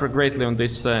gonna suffer greatly on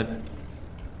this side.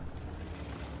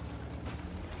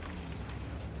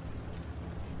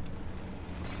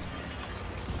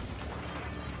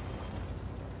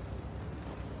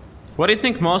 What do you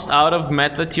think most out of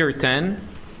meta tier 10?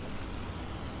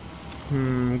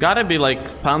 Gotta be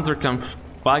like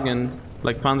Panzerkampfwagen,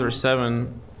 like Panzer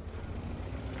 7.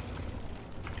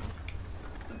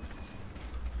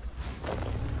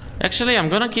 Actually, I'm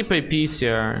gonna keep a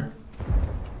PCR.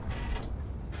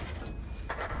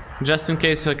 Just in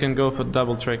case I can go for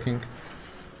double tracking.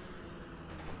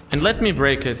 And let me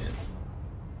break it.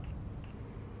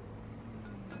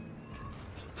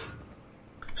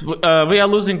 We are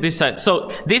losing this side.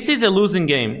 So, this is a losing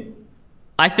game.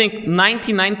 I think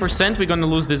 99% we're gonna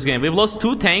lose this game. We've lost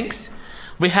 2 tanks.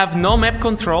 We have no map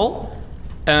control.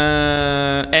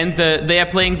 And they are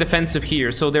playing defensive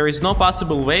here. So there is no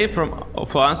possible way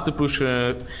for us to push...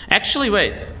 Actually,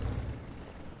 wait.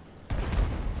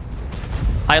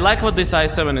 I like what this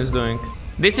I-7 is doing.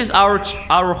 This is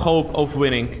our hope of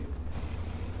winning.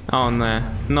 Oh, no.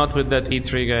 Not with that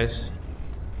E3, guys.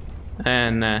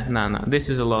 And no. This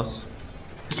is a loss.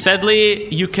 Sadly,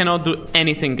 you cannot do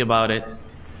anything about it.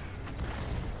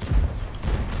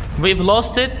 We've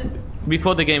lost it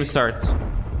before the game starts.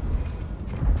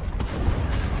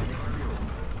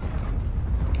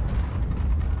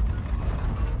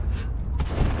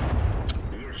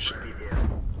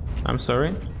 I'm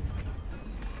sorry.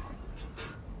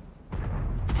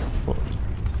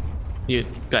 You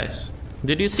guys,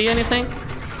 did you see anything?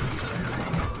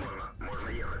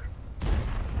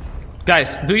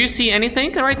 Guys, do you see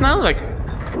anything right now? Like,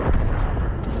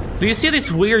 do you see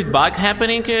this weird bug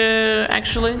happening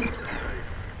actually?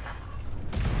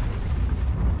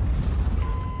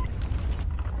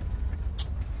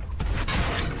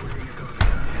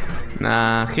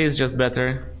 Nah, he's just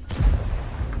better.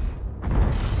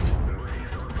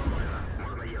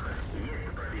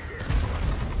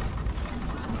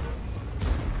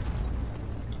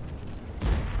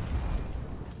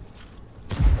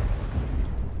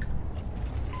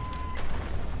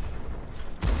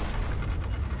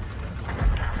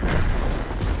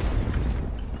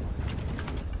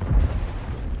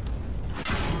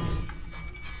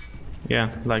 Yeah,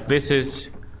 like this is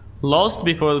lost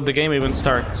before the game even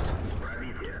starts.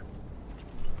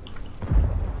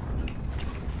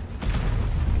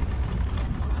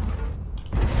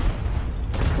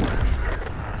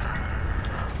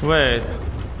 Wait,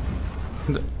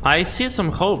 I see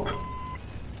some hope.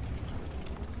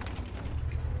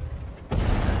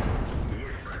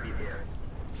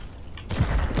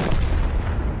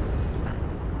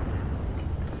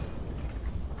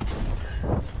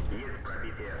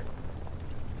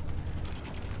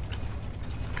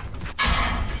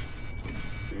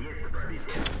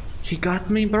 He got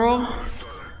me, bro.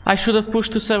 I should have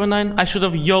pushed to 7-9. I should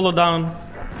have YOLO down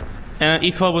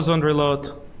if I was on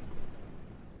reload.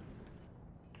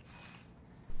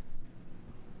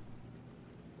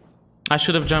 I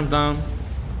should have jumped down.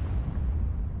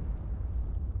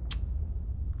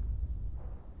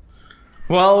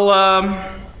 Well,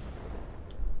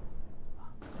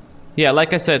 yeah,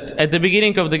 like I said, at the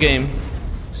beginning of the game,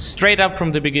 straight up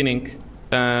from the beginning,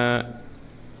 it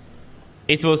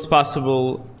was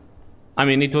possible. I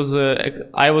mean, it was.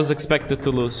 I was expected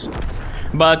to lose,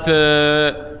 but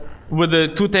with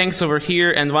the 2 tanks over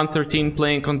here and 113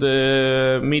 playing on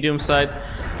the medium side,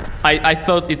 I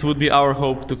thought it would be our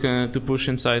hope to push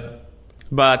inside,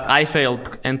 but I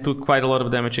failed and took quite a lot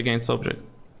of damage against object.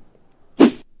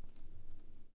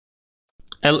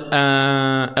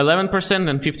 11%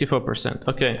 and 54%.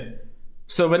 Okay,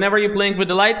 so whenever you're playing with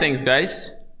the light tanks,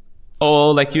 guys,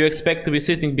 or like you expect to be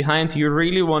sitting behind, you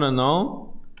really want to know.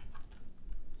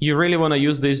 You really want to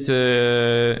use this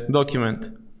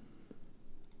document.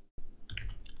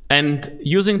 And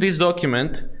using this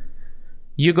document,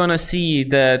 you're gonna see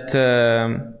that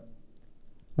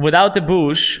without the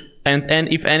bush, and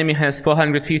if enemy has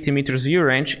 450 meters view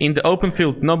range, in the open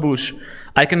field, no bush,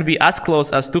 I can be as close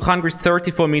as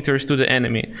 234 meters to the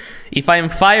enemy. If I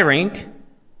am firing,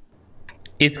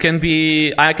 I can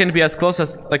be as close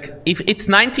as, like, if it's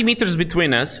 90 meters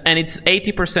between us and it's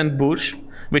 80% bush,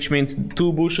 which means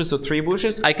 2 bushes or 3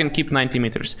 bushes, I can keep 90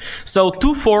 meters. So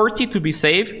 240 to be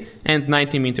safe and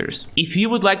 90 meters. If you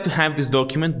would like to have this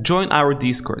document, join our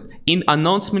Discord. In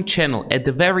announcement channel at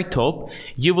the very top,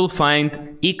 you will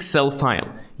find Excel file.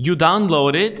 You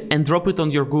download it and drop it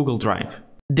on your Google Drive.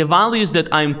 The values that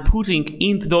I'm putting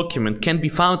in the document can be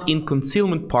found in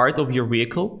concealment part of your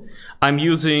vehicle. I'm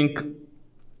using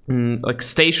like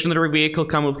stationary vehicle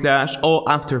camouflage or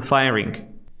after firing.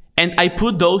 And I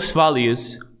put those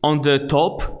values on the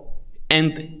top,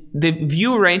 and the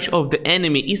view range of the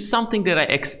enemy is something that I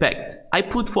expect. I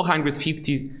put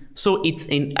 450, so it's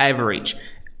an average.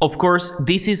 Of course,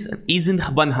 this isn't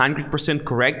 100%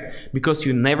 correct, because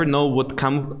you never know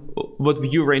what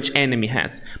view range enemy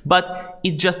has. But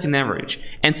it's just an average.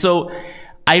 And so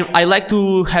I like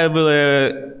to have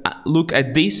a look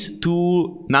at these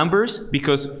 2 numbers,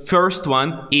 because first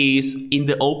one is in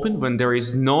the open when there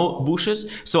is no bushes,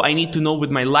 so I need to know with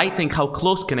my light tank how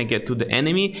close can I get to the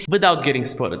enemy without getting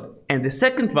spotted. And the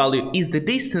second value is the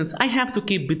distance I have to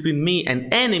keep between me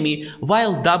and enemy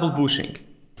while double bushing.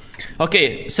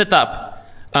 Okay, setup.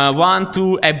 1,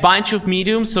 2, a bunch of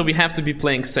mediums, so we have to be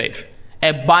playing safe.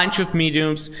 A bunch of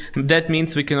mediums, that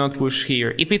means we cannot push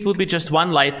here. If it would be just 1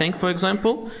 light tank, for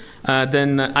example,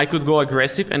 then I could go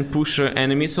aggressive and push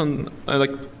enemies on,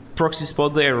 like, proxy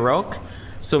spot their rock,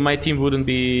 so my team would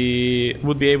be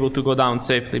able to go down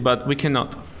safely, but we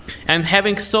cannot. And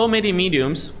having so many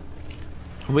mediums,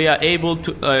 we are able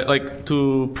to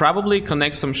to probably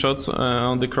connect some shots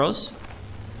on the cross.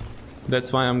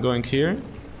 That's why I'm going here.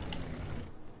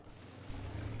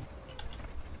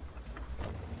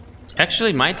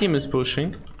 Actually, my team is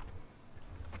pushing.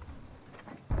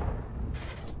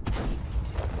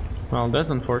 Well,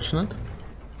 that's unfortunate.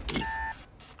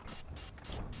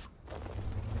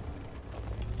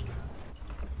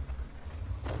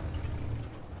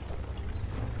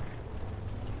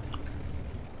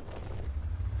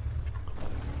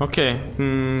 Okay,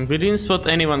 we didn't spot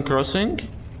anyone crossing.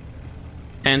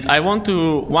 And I want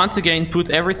to once again put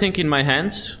everything in my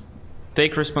hands,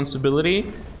 take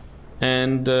responsibility,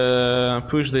 and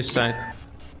push this side.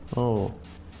 Oh.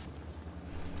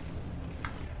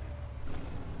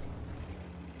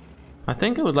 I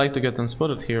think I would like to get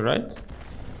unspotted here, right?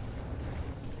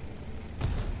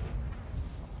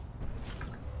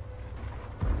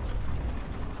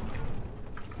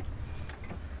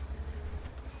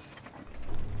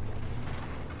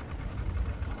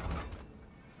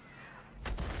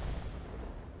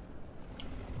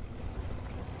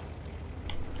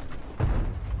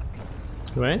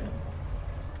 Right?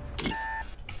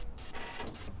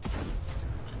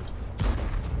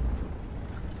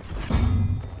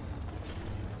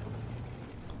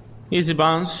 Easy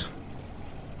bounce.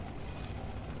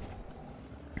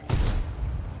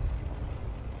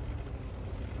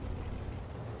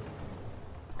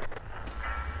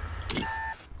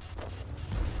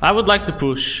 I would like to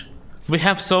push. We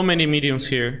have so many mediums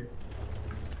here.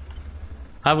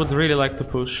 I would really like to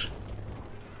push.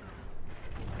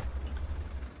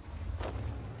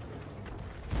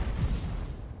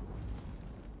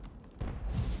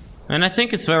 And I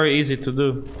think it's very easy to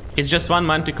do. It's just 1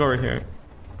 manticore here.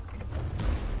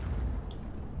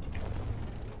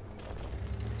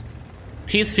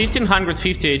 He's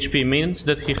 1550 HP, means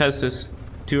that he has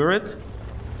turret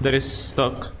that is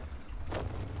stuck.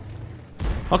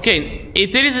 Okay,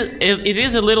 it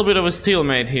is a little bit of a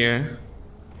stalemate here.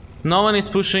 No one is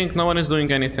pushing, no one is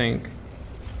doing anything.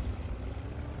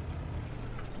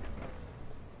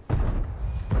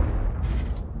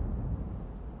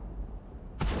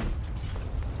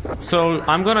 So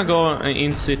I'm gonna go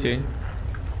in city.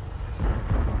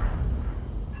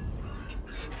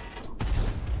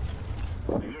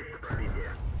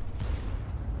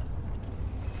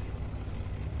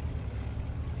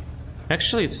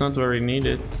 Actually, it's not very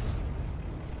needed.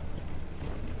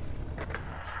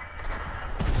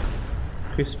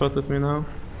 He spotted me now.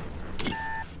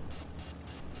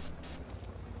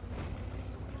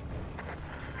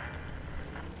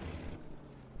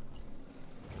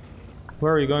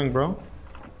 Where are you going, bro?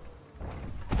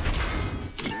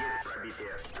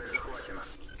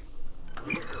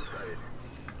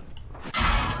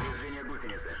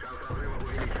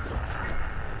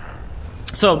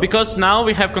 So, because now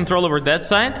we have control over that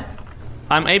side,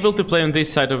 I'm able to play on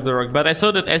this side of the rock, but I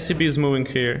saw that STB is moving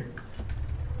here.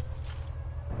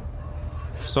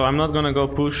 So I'm not gonna go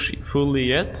push fully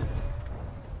yet.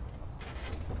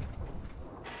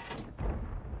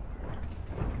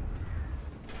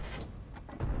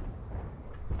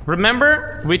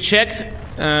 Remember, we checked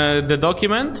the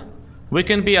document. We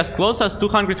can be as close as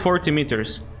 240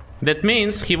 meters. That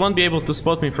means he won't be able to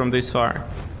spot me from this far.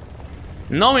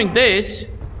 Knowing this,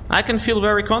 I can feel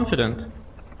very confident.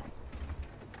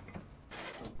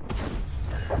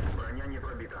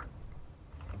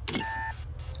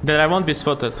 That I won't be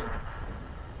spotted.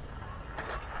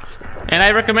 And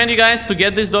I recommend you guys to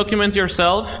get this document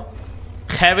yourself.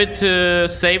 Have it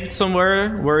saved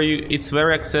somewhere where it's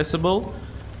very accessible.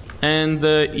 And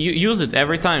you use it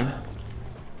every time.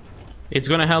 It's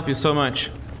gonna help you so much.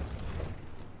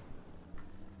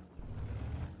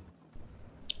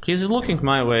 He's looking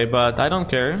my way, but I don't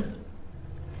care.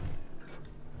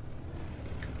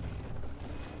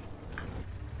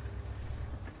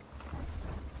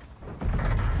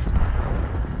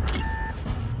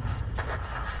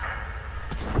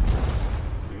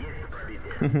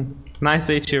 Nice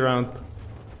HE round.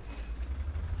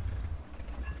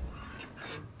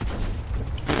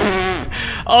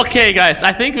 Okay, guys,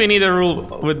 I think we need a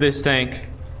rule with this tank.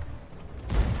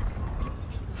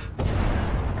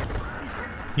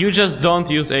 You just don't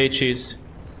use HEs.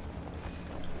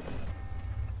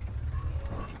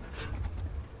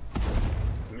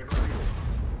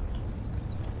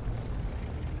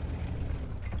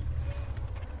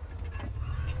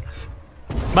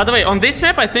 By the way, on this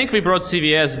map I think we brought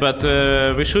CVS, but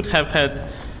we should have had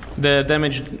the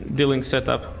damage dealing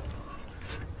setup.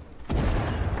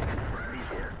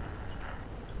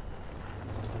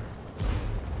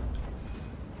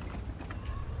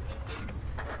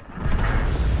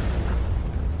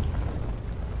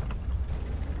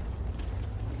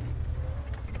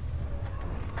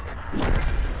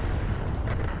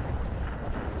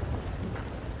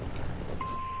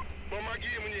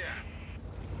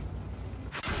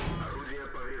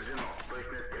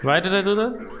 Why did I do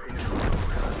that?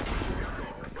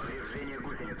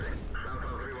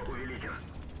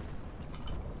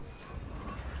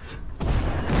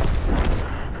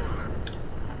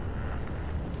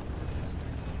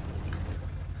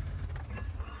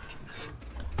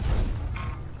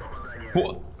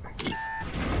 What?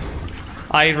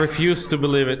 I refuse to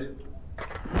believe it.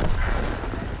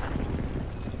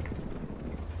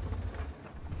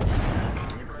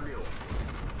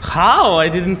 How? I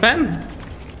didn't pen.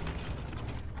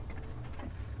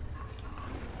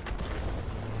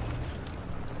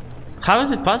 How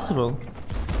is it possible?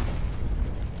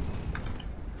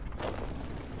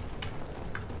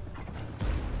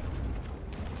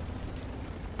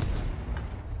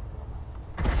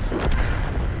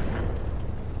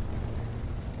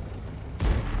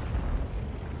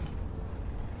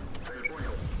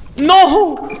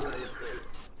 No!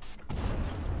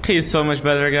 He is so much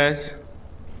better, guys.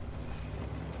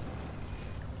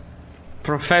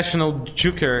 Professional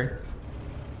juker.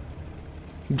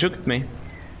 Juked me.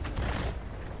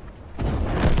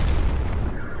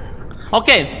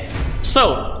 Okay,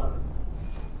 so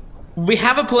we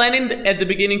have a plan at the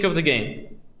beginning of the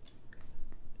game,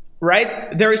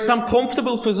 right? There is some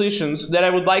comfortable positions that I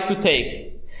would like to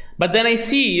take, but then I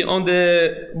see on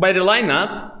by the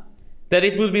lineup that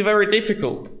it would be very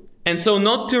difficult, and so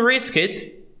not to risk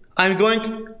it, I'm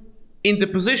going in the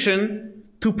position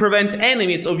to prevent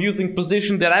enemies of using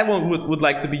position that I would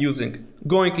like to be using,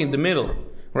 going in the middle,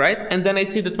 right? And then I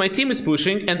see that my team is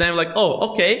pushing, and I'm like,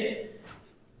 oh, okay.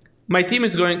 My team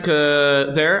is going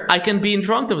there, I can be in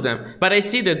front of them. But I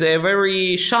see that they're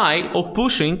very shy of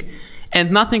pushing,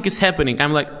 and nothing is happening.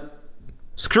 I'm like,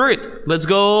 screw it, let's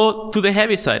go to the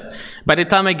heavy side. By the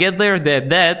time I get there, they're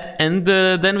dead, and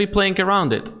then we're playing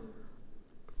around it.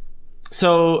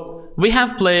 So we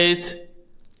have played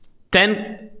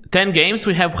 10 games,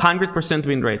 we have 100%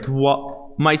 win rate.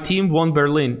 My team won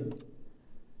Berlin.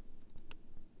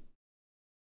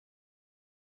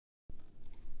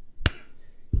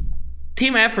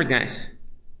 Team effort, guys.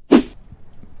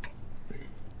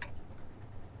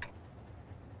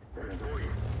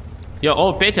 Yo,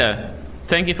 oh, Peter.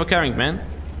 Thank you for caring, man.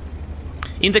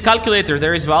 In the calculator,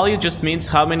 there is value just means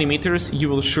how many meters you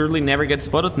will surely never get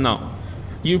spotted? No.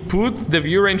 You put the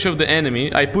view range of the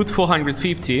enemy. I put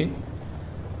 450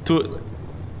 to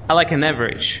like an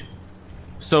average.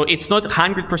 So it's not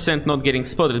 100% not getting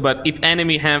spotted, but if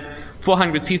enemy have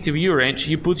 450 view range,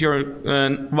 you put your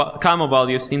camo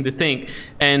values in the thing,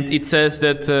 and it says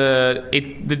that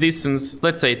it's the distance,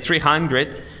 let's say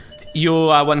 300, you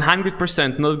are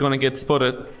 100% not gonna get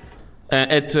spotted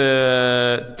at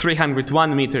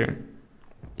 301 meter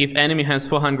if enemy has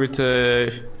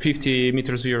 450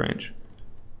 meters view range.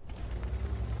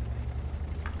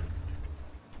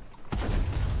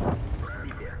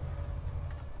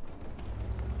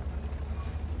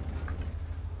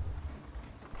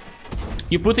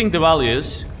 You're putting the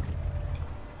values.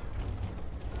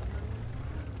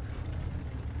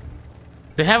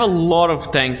 They have a lot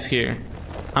of tanks here.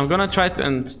 I'm gonna try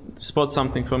to spot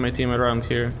something for my team around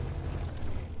here.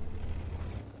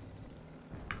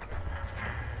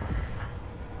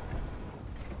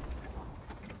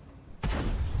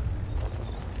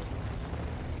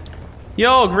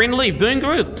 Yo, Green Leaf, doing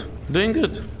good. Doing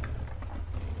good.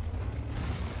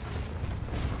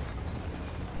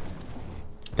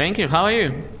 Thank you, how are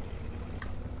you?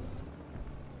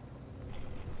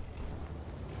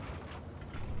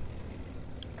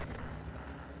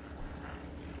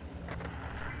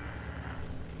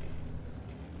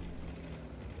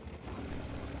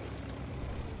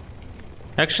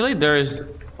 Actually, there is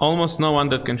almost no one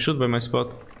that can shoot by my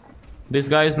spot. This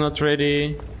guy is not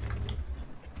ready.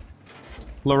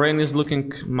 Lorraine is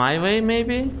looking my way,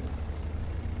 maybe?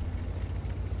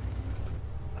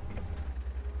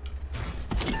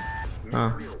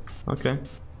 Ah, okay.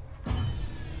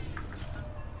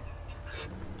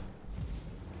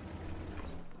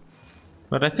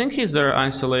 But I think he's there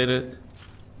isolated.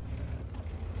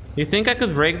 You think I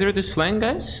could break through this flank,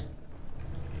 guys?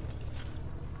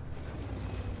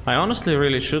 I honestly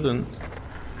really shouldn't.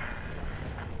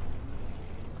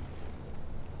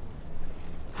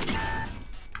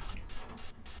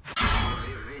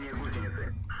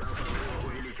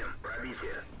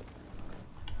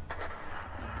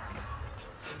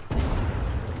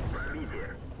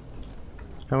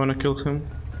 I wanna kill him.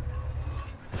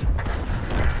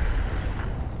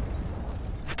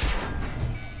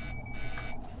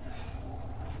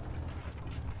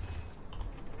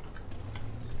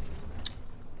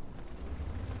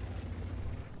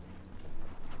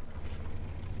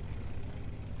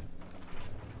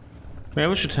 Maybe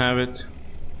we should have it,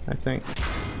 I think.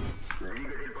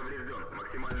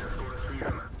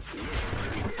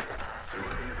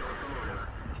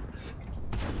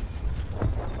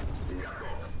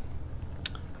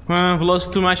 I've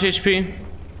lost too much HP.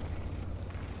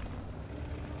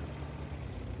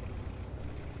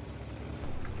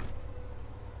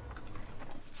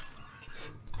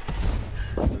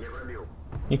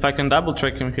 If I can double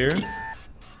track him here.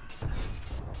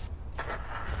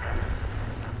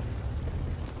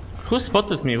 Who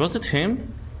spotted me? Was it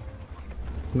him?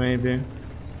 Maybe.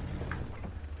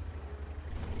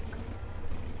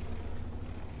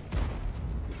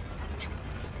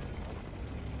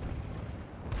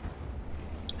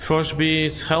 Forge B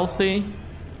is healthy.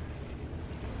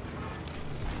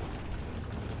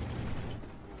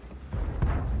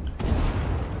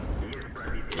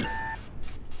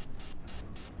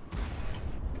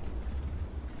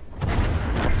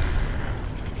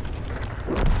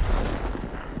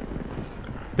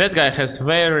 That guy has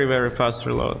very, very fast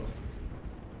reload.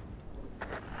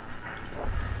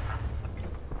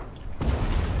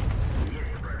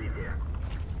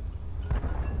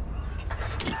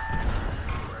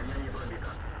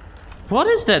 What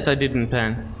is that I didn't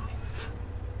pan?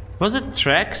 Was it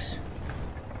tracks?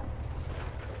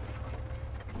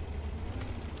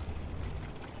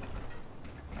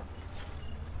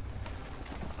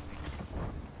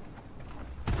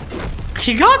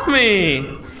 He got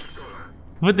me!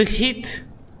 With the hit.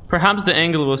 Perhaps the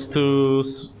angle was too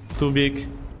big.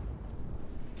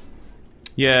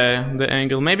 Yeah, the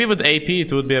angle. Maybe with AP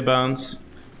it would be a bounce.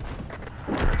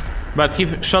 But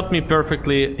he shot me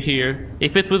perfectly here.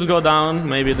 If it would go down,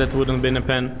 maybe that wouldn't been a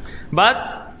pen.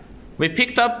 But We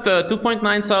picked up the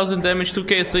 2.9 thousand damage,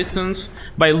 2k assistance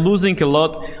by losing a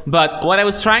lot. But what I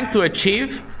was trying to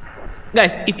achieve,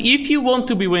 guys, if you want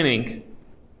to be winning,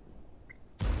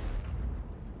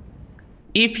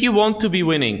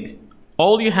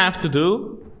 all you have to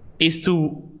do is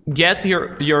to get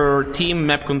your team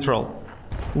map control.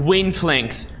 Win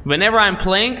flanks. Whenever I'm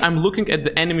playing, I'm looking at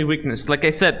the enemy weakness. Like I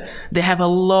said, they have a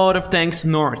lot of tanks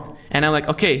north. And I'm like,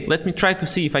 okay, let me try to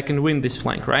see if I can win this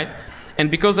flank, right? And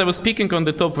because I was peeking on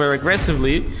the top very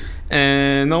aggressively,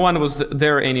 no one was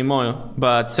there anymore.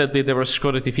 But sadly, there was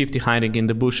Skoda T50 hiding in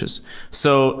the bushes.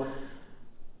 So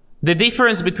the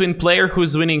difference between player who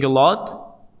is winning a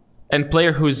lot and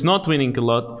player who is not winning a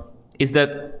lot is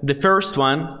that the first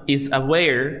one is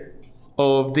aware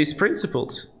of these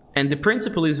principles. And the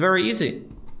principle is very easy.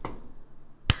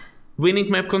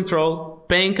 Winning map control,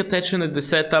 paying attention at the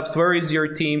setups, where is your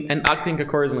team, and acting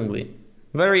accordingly.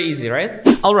 Very easy, right?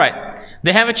 Alright,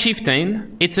 they have a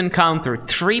chieftain, it's encounter,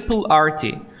 triple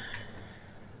RT.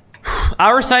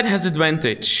 Our side has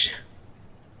advantage,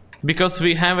 because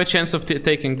we have a chance of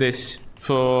taking this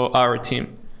for our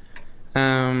team.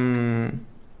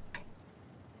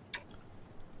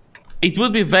 It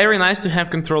would be very nice to have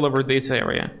control over this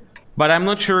area. But I'm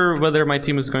not sure whether my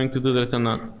team is going to do that or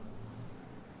not.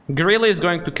 Guerrilla is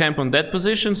going to camp on that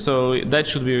position, so that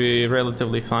should be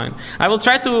relatively fine. I will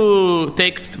try to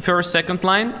take first, second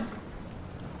line.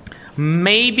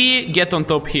 Maybe get on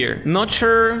top here. Not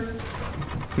sure.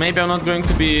 Maybe I'm not going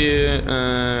to be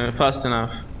fast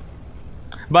enough.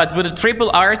 But with a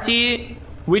triple RT,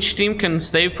 which team can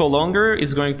stay for longer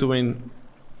is going to win.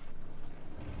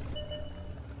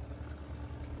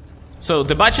 So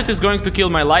the budget is going to kill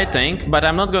my light tank, but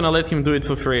I'm not gonna let him do it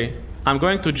for free. I'm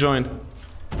going to join.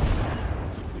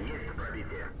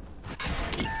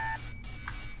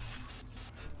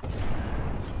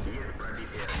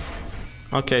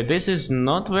 Okay, this is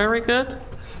not very good.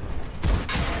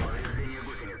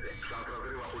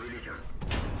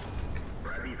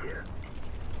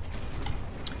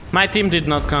 My team did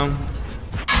not come.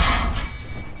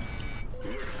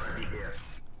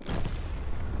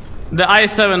 The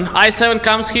I-7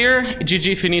 comes here,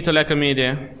 GG finito la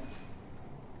commedia.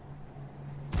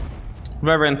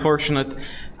 Very unfortunate.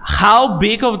 How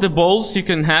big of the balls you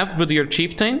can have with your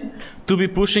chieftain to be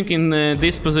pushing in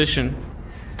this position?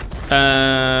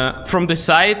 From the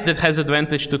side that has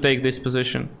advantage to take this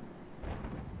position.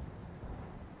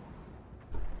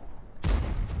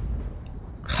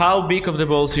 How big of the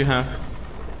balls you have?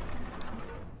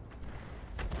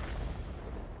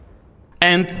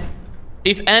 And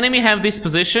if enemy have this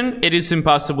position, it is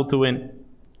impossible to win.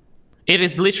 It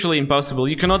is literally impossible.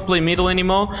 You cannot play middle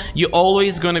anymore. You're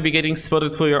always gonna be getting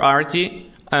spotted for your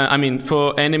RT.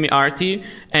 For enemy RT,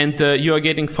 and you are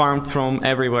getting farmed from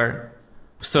everywhere.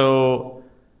 So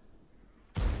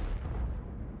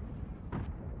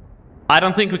I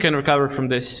don't think we can recover from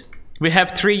this. We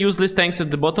have 3 useless tanks at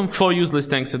the bottom, 4 useless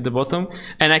tanks at the bottom,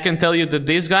 and I can tell you that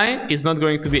this guy is not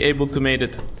going to be able to make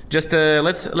it. Just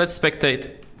let's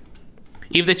spectate.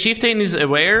 If the chieftain is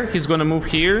aware, he's gonna move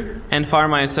here and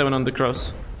farm I-7 on the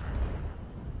cross.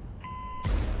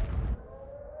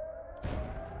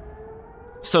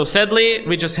 So sadly,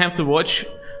 we just have to watch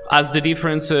as the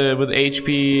difference with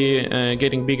HP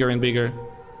getting bigger and bigger.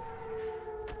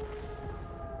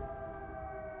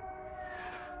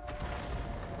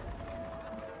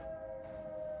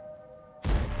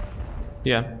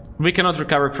 Yeah, we cannot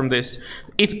recover from this.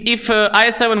 If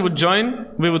I-7 would join,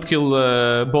 we would kill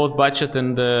both Budget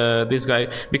and this guy,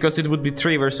 because it would be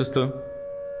 3 versus 2.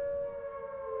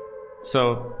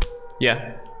 So,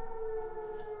 yeah.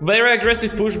 Very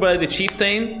aggressive push by the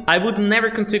chieftain. I would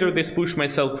never consider this push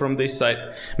myself from this side,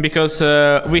 because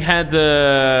we had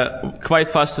quite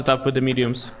fast setup with the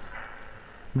mediums.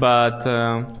 But,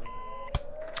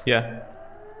 yeah.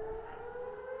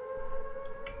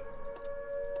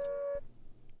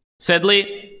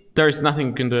 Sadly, there is nothing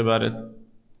you can do about it.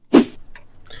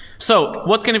 So,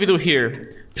 what can we do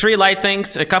here? 3 light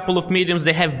tanks, a couple of mediums.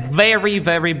 They have very,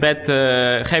 very bad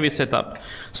heavy setup.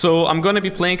 So, I'm gonna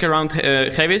be playing around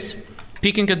heavies,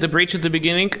 peeking at the bridge at the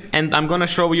beginning, and I'm gonna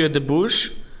show you the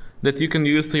bush that you can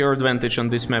use to your advantage on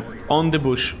this map. On the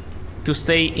bush. To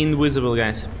stay invisible,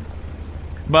 guys.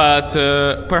 But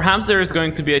perhaps there is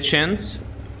going to be a chance,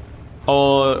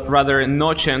 or rather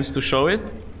no chance to show it.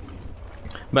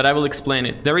 But I will explain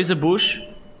it. There is a bush,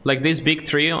 like this big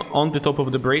tree on the top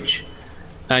of the bridge.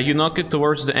 You knock it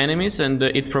towards the enemies and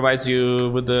it provides you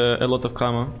with a lot of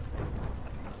camo.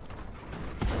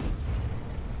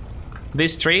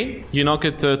 This tree, you knock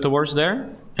it towards there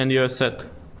and you're set.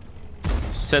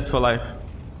 Set for life.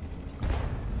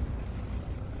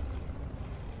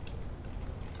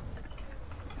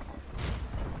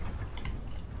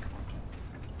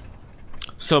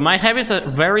 So my heavies are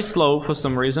very slow for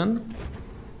some reason.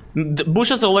 The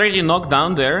bush is already knocked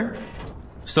down there.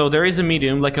 So there is a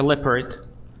medium, like a Leopard.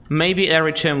 Maybe a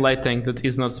RHM light tank that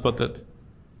is not spotted.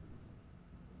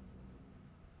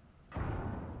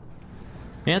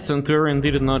 Yeah, Centurion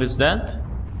didn't notice that.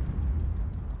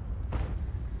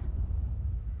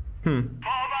 Fall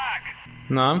back!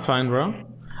 No, I'm fine, bro.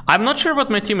 I'm not sure what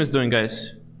my team is doing,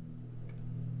 guys.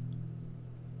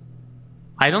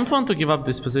 I don't want to give up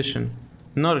this position.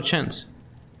 Not a chance.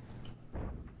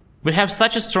 We have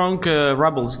such a strong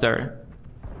rubbles there.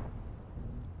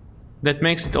 That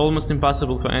makes it almost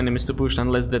impossible for enemies to push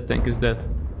unless that tank is dead.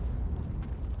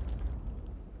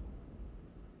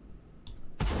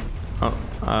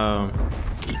 Oh,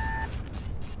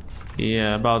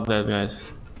 yeah, about that, guys.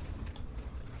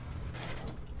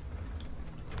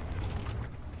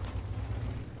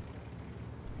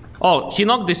 Oh, he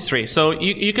knocked this tree, so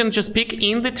you can just pick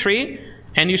in the tree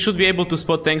and you should be able to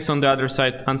spot tanks on the other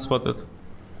side unspotted.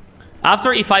 After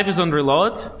E5 is on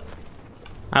reload,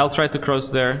 I'll try to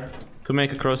cross there to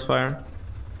make a crossfire.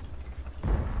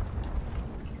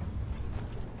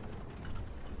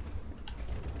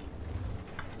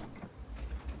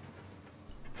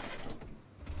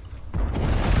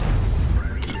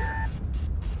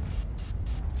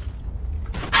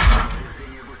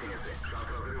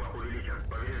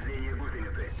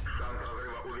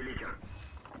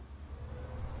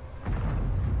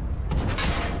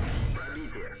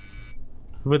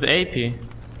 With AP.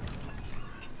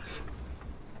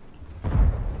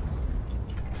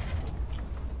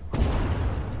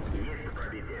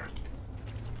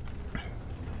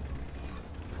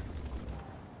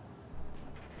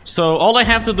 So all I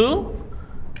have to do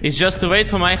is just to wait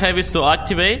for my heavies to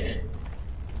activate.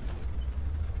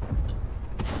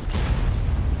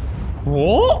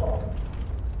 What?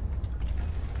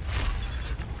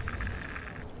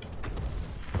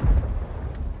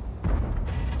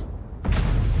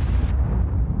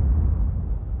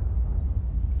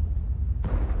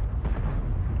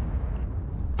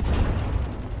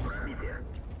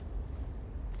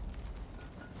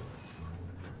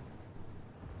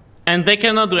 And they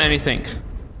cannot do anything.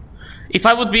 If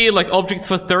I would be like object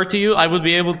for 30, I would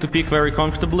be able to pick very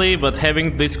comfortably, but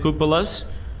having these cupolas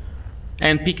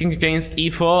and picking against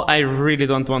E4, I really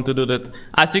don't want to do that.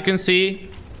 As you can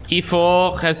see,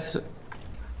 E4 has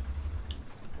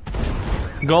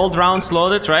gold rounds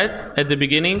loaded, right, at the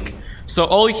beginning. So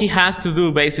all he has to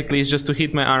do basically is just to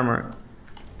hit my armor.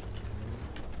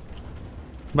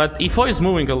 But E4 is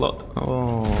moving a lot.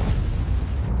 Oh.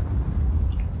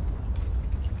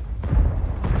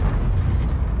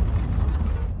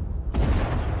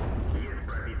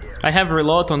 I have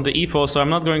reload on the E4, so I'm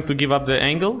not going to give up the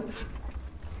angle.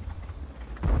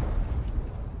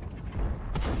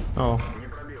 Oh.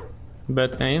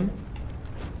 Bad aim.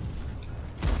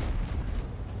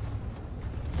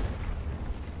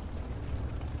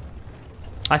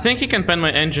 I think he can pen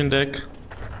my engine deck.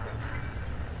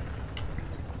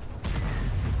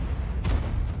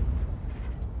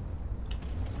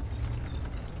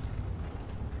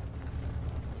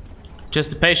 Just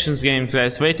the patience game,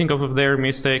 guys, waiting off of their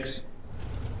mistakes.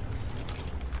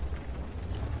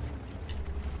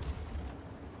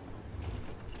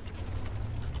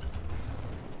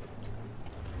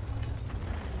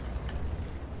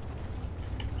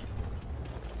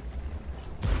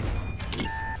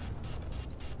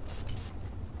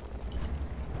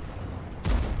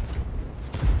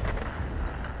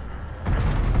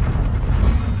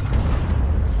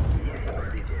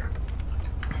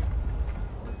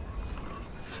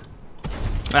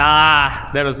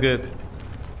 Ah, that was good.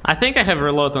 I think I have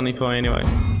reload on E4 anyway.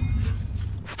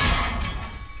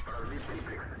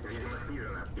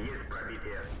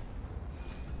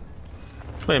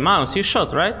 Wait, mouse, you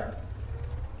shot, right?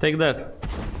 Take that.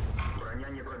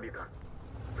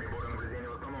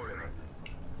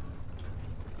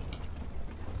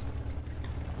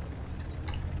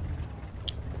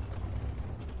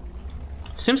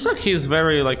 Seems like he's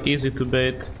very like easy to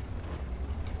bait.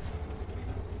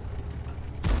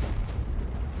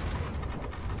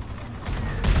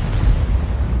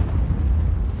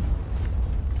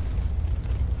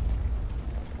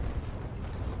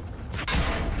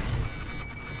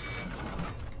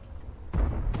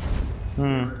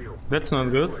 That's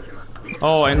not good.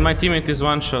 Oh, and my teammate is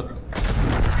one shot.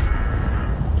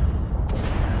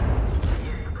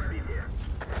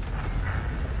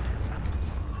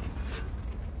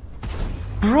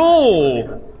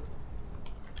 Bro!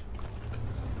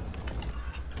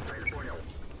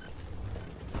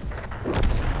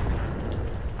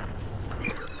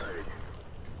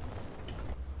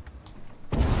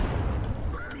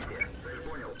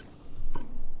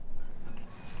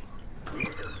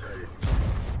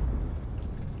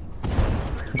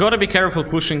 Gotta be careful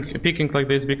picking like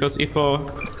this because Ifo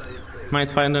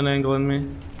might find an angle on me.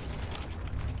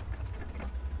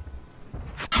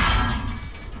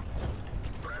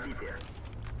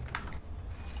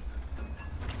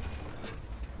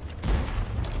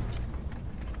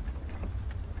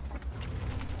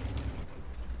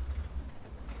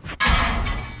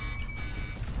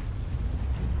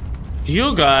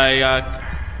 You guy,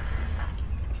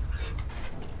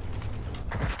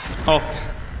 oh,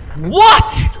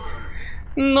 what?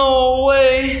 No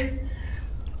way,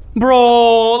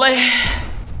 bro. Like,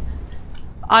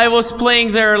 I was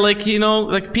playing there, like, you know,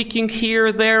 like picking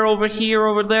here, there, over here,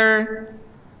 over there.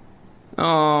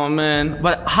 Oh man,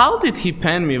 but how did he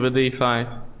pen me with the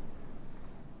E5?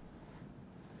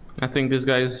 I think this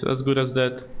guy is as good as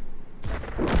dead.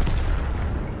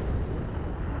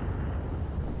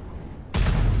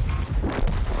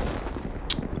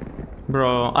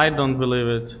 Bro, I don't believe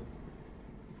it.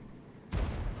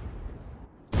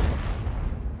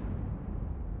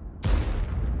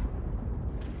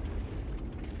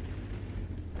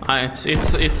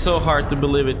 It's so hard to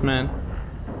believe it, man.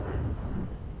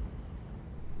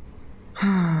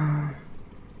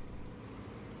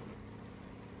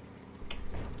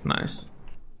 Nice.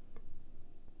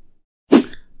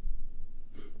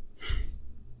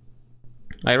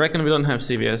 I reckon we don't have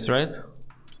CVS, right?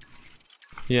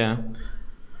 Yeah.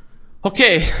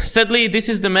 Okay, sadly this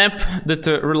is the map that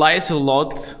relies a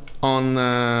lot on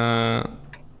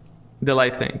the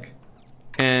lighting.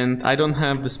 And I don't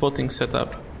have the spotting set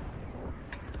up.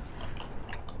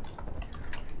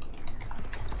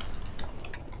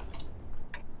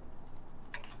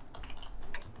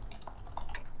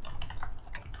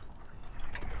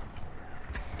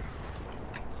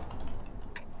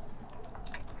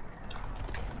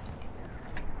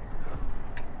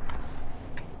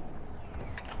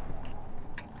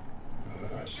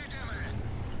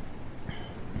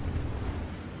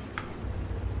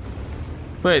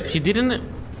 Wait, he didn't...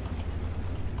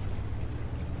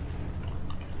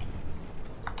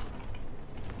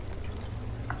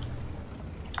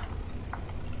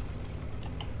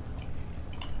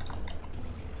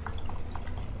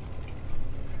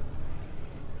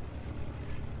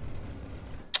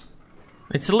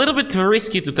 It's a little bit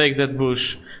risky to take that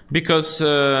bush, because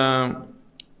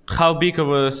how big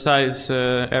of a size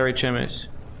RHM is.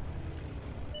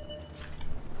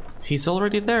 He's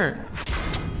already there.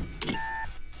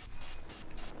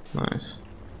 Nice.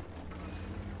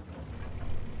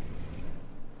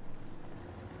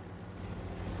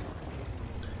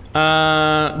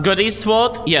 Got this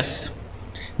SWAT? Yes.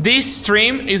 This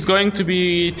stream is going to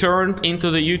be turned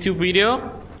into the YouTube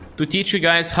video to teach you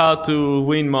guys how to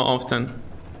win more often.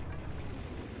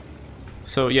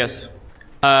 So yes.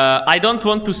 I don't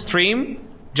want to stream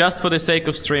just for the sake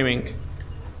of streaming.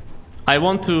 I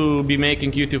want to be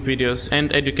making YouTube videos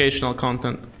and educational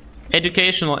content.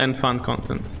 Educational and fun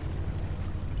content.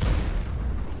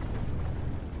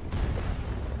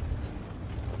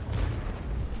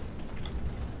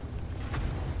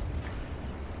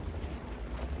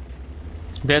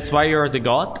 That's why you're the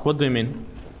god? What do you mean?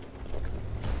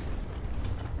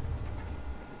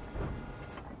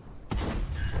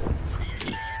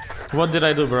 What did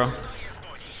I do, bro?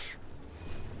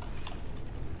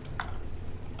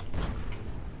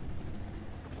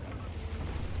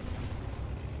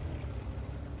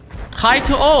 Hi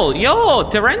to all! Yo,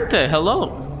 Terente,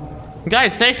 hello!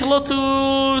 Guys, say hello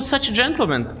to such a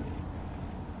gentleman.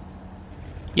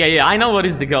 Yeah, I know what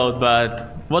is the goat,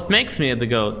 but what makes me the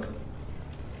goat?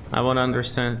 I want to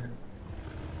understand.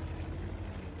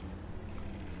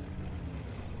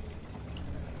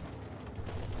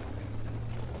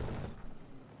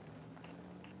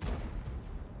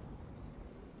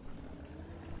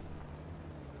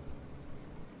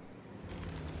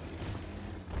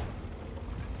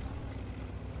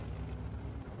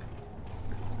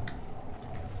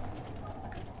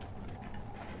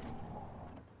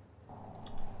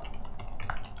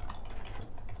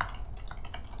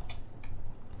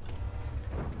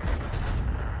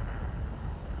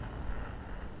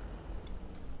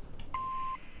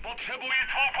 Potrzebuję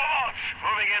twą pomoc!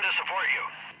 Moving in to support you.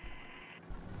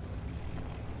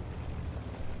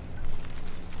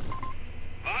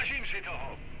 Vážím si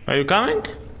toho. Are you coming?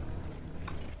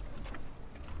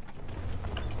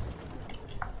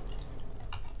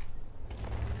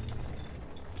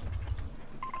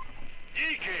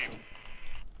 Díky.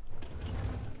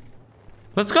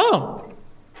 Let's go!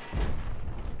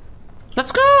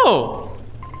 Let's go!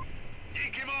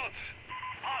 Díky moc.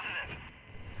 Positive.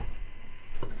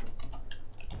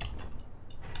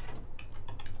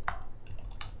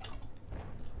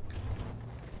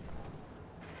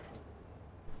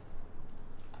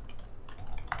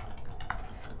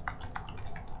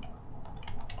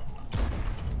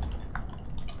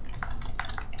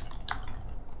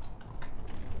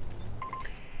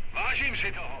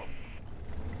 Schritte hoch.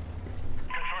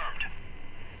 Confirmed.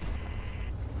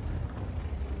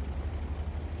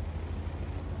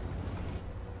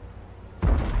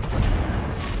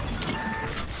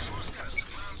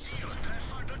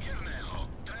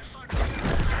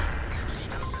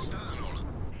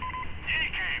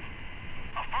 Ye-Cave.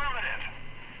 Affirmative.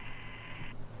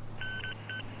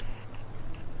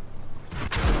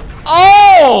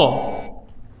 Oh!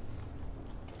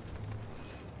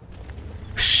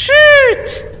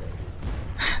 Shit!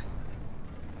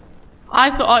 I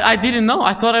thought I didn't know.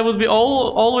 I thought I would be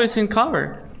always in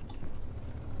cover.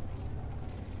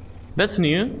 That's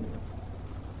new.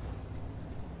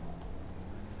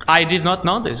 I did not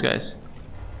know this, guys.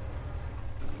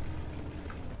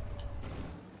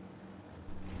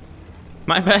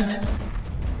 My bad.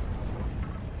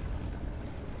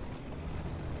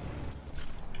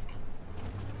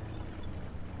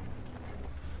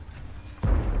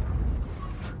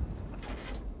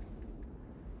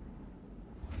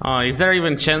 Oh, is there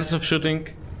even chance of shooting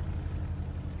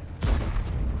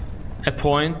a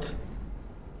point?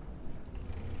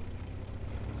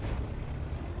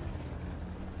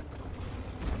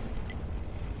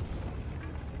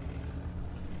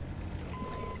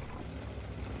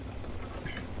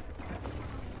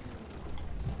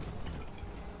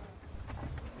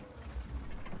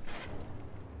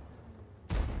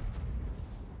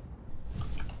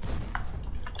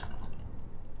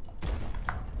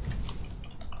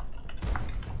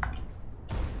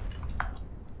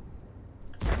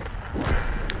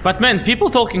 But man,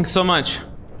 people talking so much.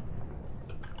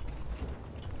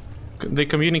 They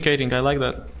communicating, I like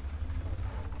that.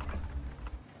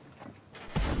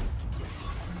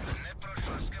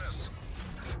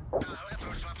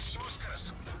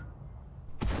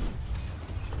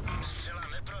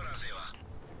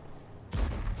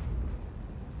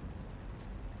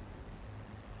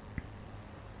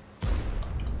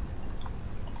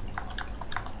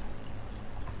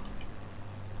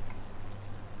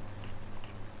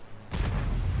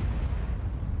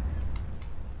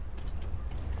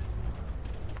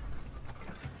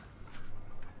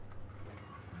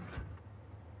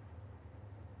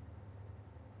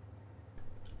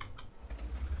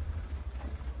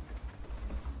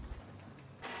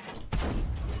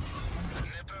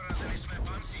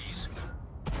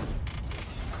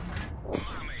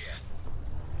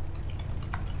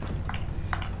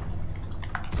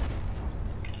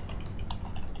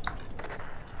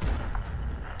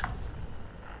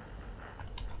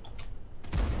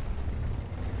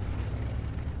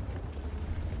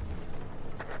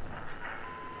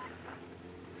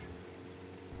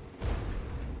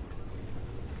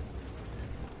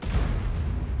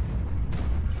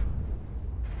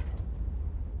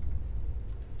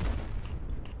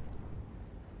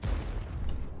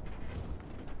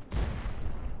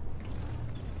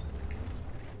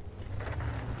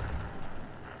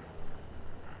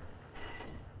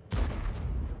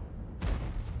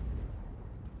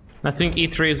 I think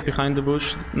E3 is behind the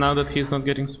bush now that he's not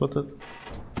getting spotted.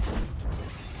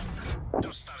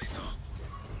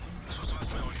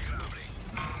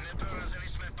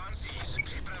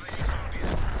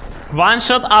 One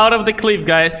shot out of the cliff,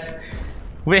 guys.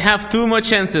 We have 2 more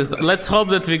chances. Let's hope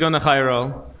that we're gonna high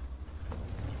roll.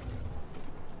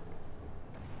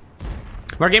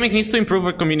 Wargaming needs to improve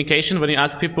our communication. When you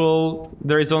ask people,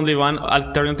 there is only one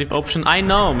alternative option. I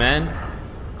know, man.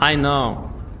 I know.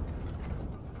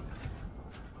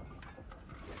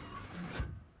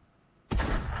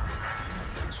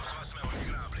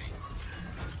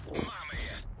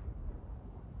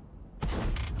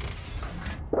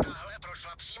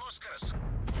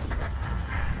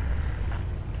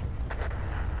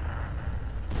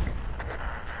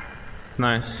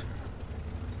 Nice.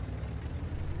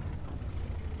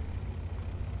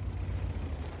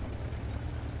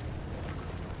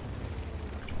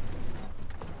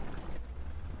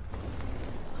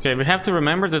 Okay, we have to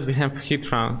remember that we have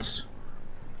hit rounds.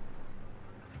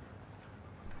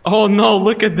 Oh no,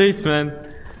 look at this,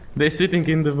 man. They're sitting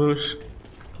in the bush.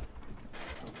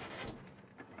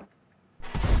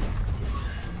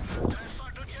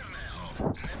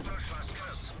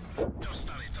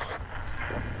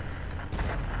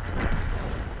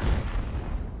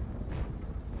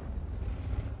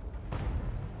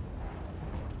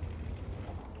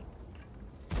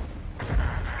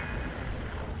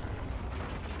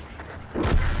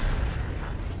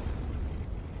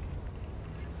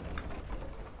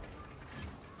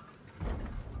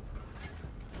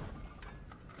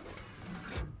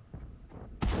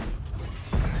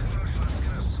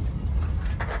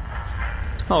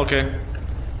 Okay.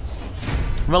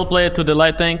 Well played to the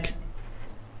light tank.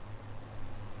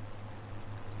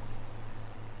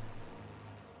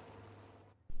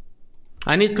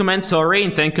 I need command sorry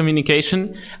in tank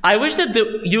communication. I wish that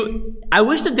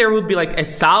there would be like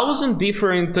 1,000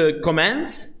 different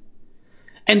commands,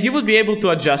 and you would be able to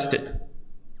adjust it.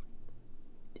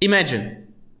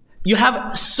 Imagine you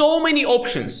have so many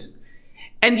options,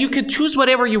 and you can choose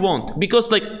whatever you want because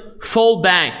like fall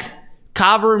back,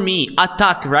 cover me,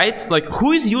 attack. Right? Like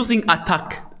who is using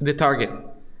attack the target?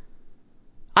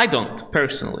 I don't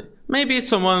personally. Maybe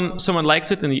someone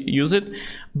likes it and use it,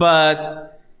 but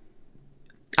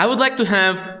I would like to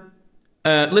have,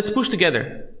 let's push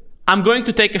together. I'm going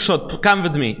to take a shot, come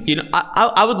with me. You know,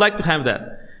 I would like to have that.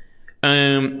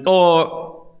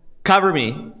 Or cover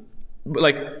me.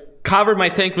 Like, cover my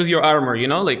tank with your armor, you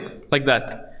know, like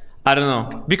that. I don't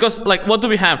know. Because, like, what do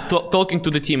we have talking to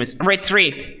the teammates?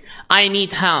 Retreat. I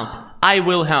need help. I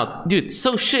will help. Dude,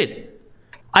 so shit.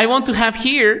 I want to have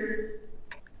here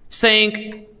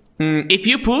saying, if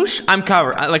you push, I'm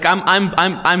covered. Like,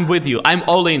 I'm with you. I'm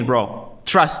all in, bro.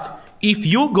 Trust. If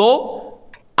you go,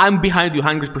 I'm behind you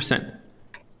 100%.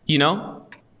 You know?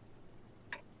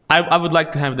 I would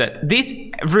like to have that. This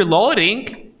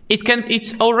reloading,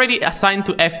 it's already assigned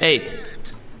to F8.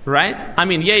 Right? I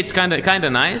mean, yeah, it's kinda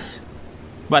nice.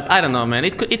 But I don't know, man.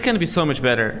 It can be so much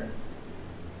better.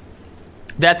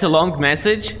 That's a long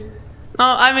message.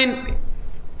 No, I mean,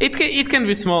 it can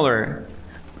be smaller.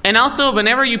 And also,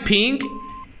 whenever you ping,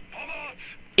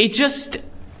 it's just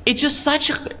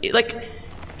such a, like,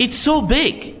 it's so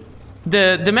big,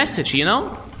 the message, you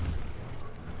know?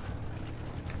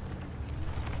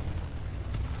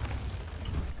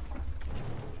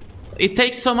 It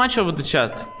takes so much over the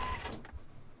chat.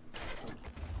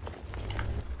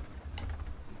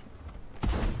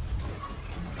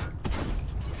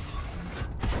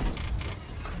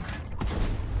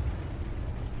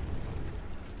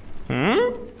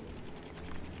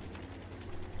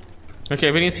 Okay,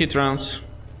 we need hit rounds.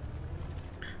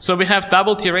 So we have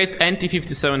double tier 8 and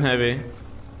T-57 heavy.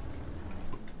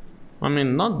 I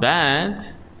mean, not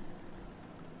bad.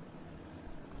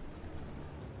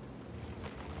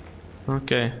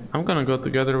 Okay, I'm gonna go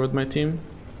together with my team.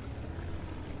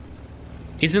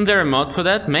 Isn't there a mod for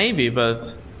that? Maybe,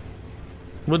 but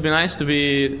would be nice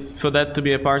for that to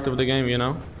be a part of the game, you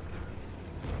know?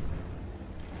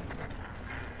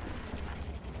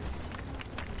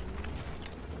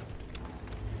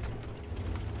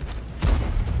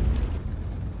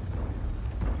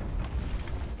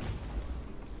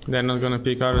 They're not gonna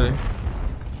pick, are they?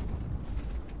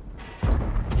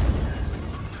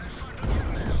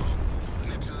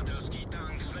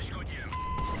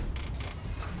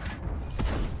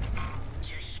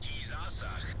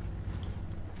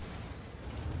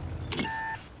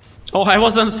 Oh, I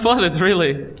was unspotted,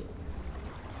 really?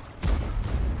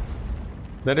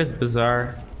 That is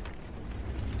bizarre.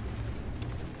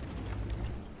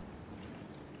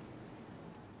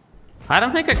 I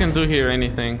don't think I can do here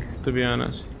anything, to be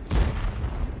honest.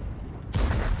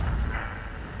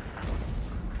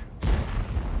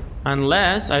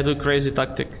 Unless I do crazy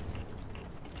tactic.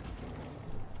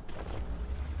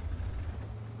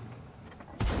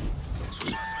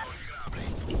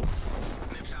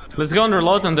 Let's go on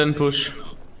reload and then push.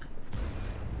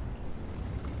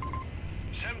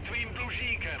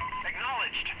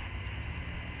 Acknowledged.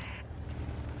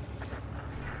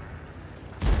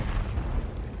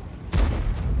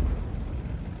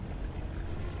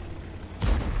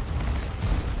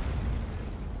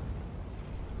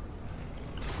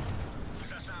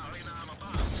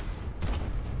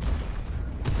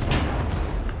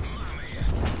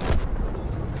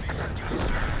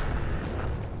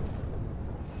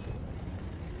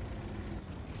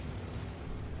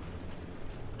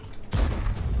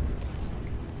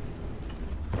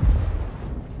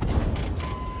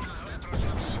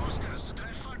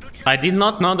 I did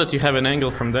not know that you have an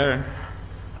angle from there.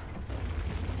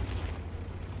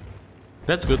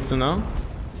 That's good to know.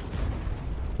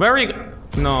 Where are you?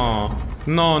 No.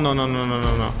 No, no, no, no, no,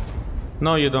 no, no.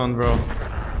 No, you don't, bro.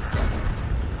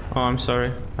 Oh, I'm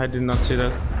sorry. I did not see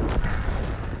that.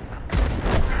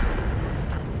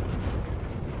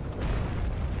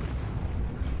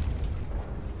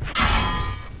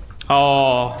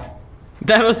 Oh,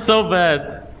 that was so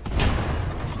bad.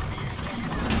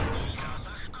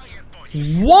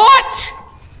 What?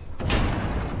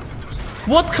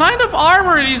 What kind of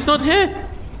armor is not hit?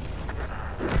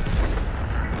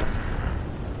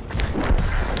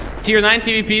 Tier 9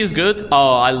 TVP is good.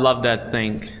 Oh, I love that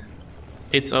thing.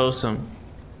 It's awesome.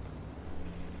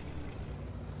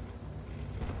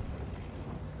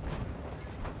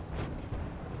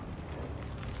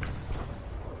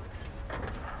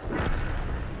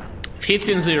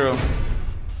 (15-0).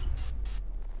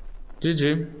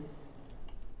 GG.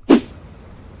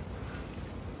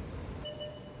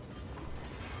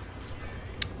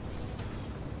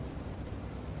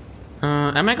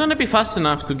 Am I gonna be fast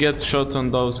enough to get shot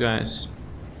on those guys?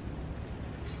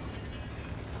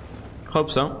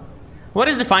 Hope so. What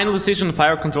is the final decision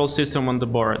fire control system on the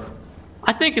board?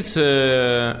 I think it's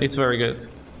very good.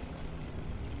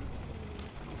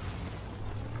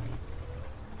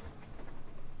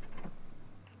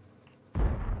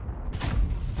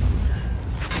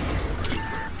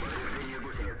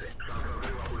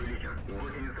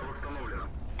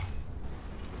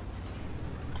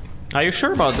 Are you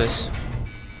sure about this?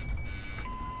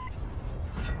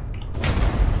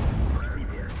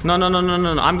 No, no, no, no,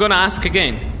 no, no. I'm gonna ask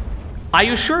again. Are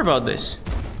you sure about this?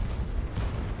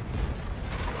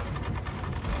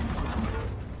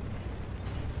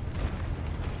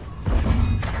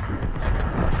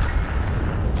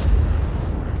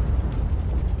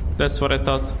 That's what I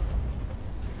thought.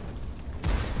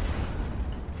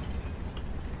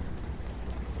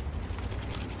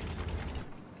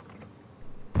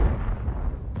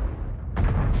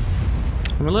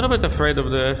 I'm a little bit afraid of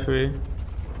the FV.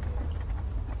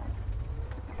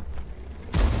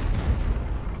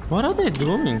 What are they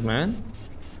doing, man?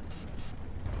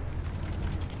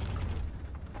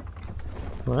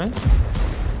 What?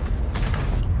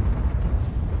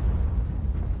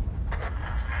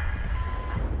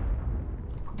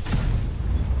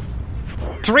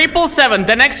 Triple seven.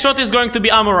 The next shot is going to be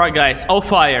Amora, guys. Oh,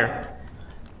 fire.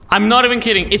 I'm not even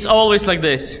kidding. It's always like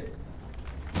this.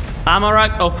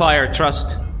 Amarak or fire,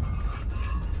 trust.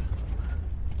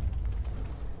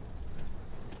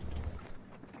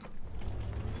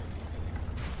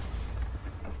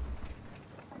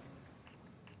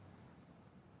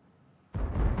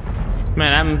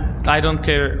 Man, I don't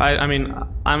care. I mean,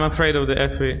 I'm afraid of the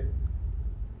FV.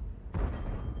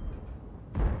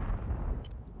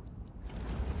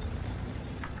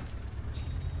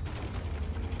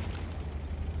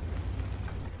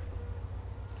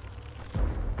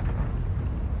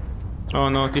 Oh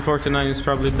no, T-49 is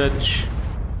probably Dutch.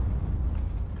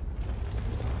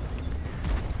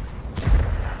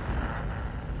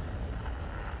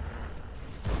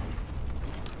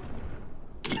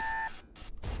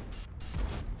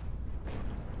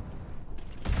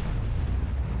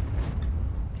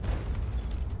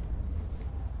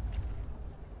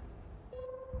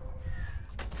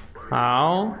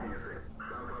 How?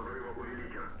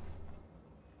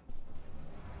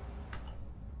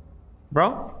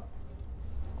 Bro?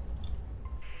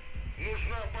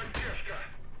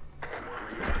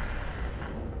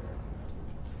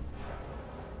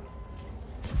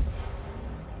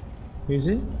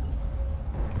 Easy?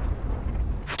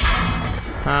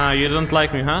 Ah, you don't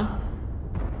like me, huh?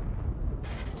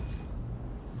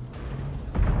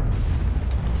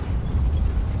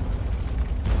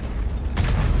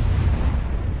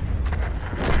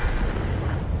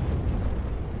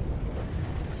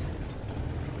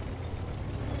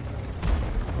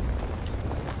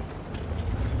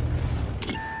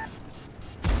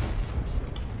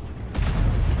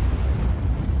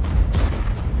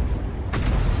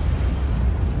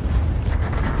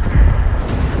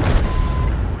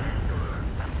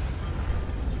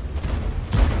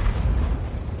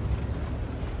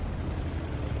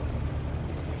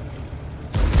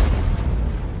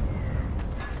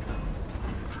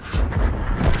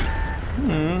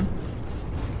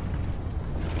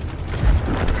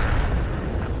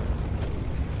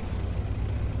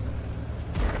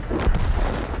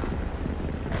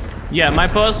 Yeah, my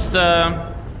post,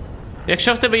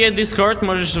 якщо в тебе є Discord,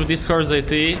 можеш в Discord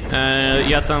зайти.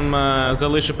 Я там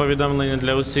залишу повідомлення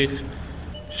для усіх,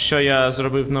 що я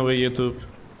зробив новий YouTube.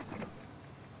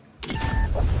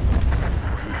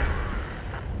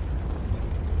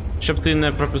 Щоб ти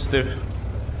не пропустив.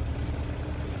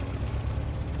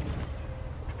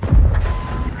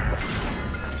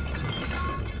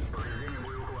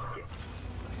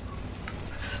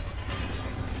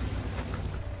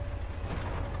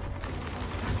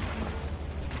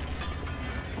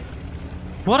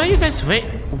 What are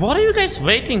you guys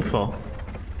waiting for?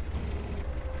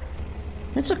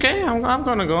 It's okay, I'm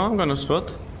gonna go, I'm gonna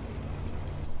spot.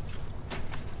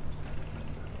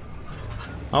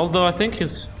 Although I think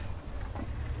he's...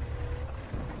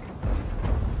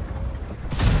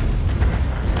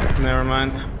 Never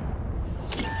mind.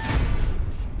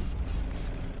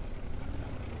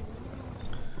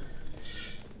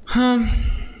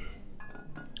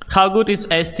 How good is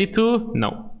ST2?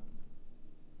 No.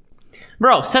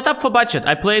 Bro, set up for budget.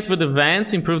 I played with the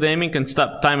Vans, improved aiming and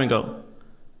stuff time ago.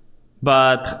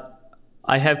 But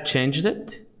I have changed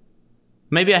it?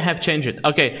 Maybe I have changed it.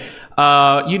 Okay,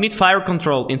 you need fire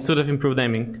control instead of improved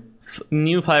aiming.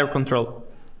 New fire control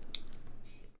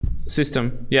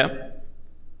system, yeah.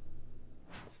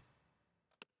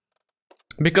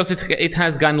 Because it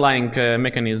has gun-like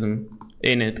mechanism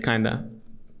in it, kinda.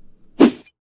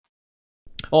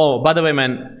 Oh, by the way,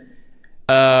 man,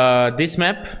 this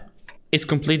map is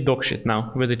complete dog shit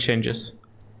now with the changes.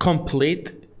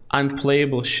 Complete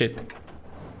unplayable shit.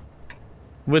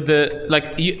 With the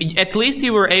at least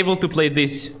you were able to play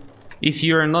this. If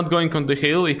you're not going on the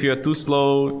hill, if you're too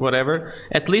slow, whatever,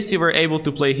 at least you were able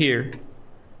to play here.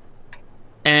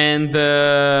 And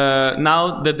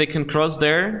now that they can cross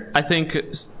there, I think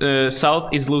South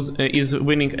is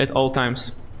winning at all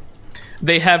times.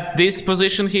 They have this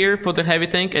position here for the heavy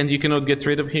tank, and you cannot get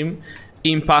rid of him.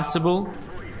 Impossible.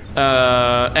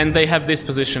 And they have this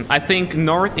position. I think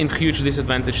North in huge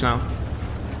disadvantage now.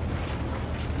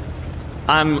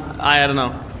 I don't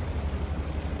know.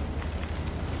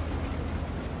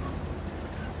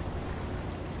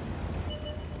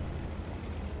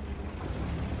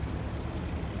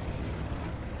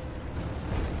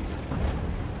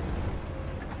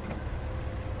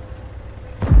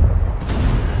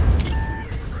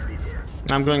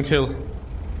 I'm going hill.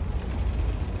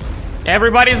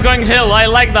 Everybody's going hill, I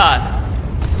like that.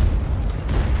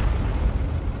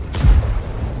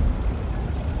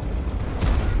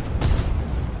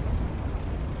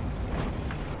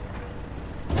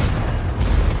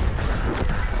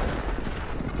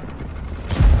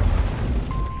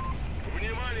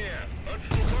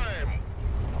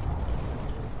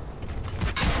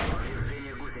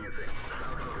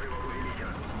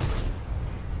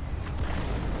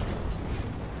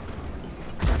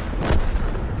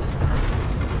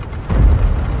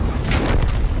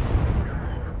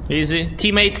 Easy.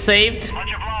 Teammate saved.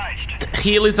 Much obliged.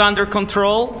 Heal is under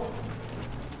control.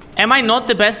 Am I not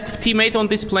the best teammate on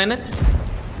this planet?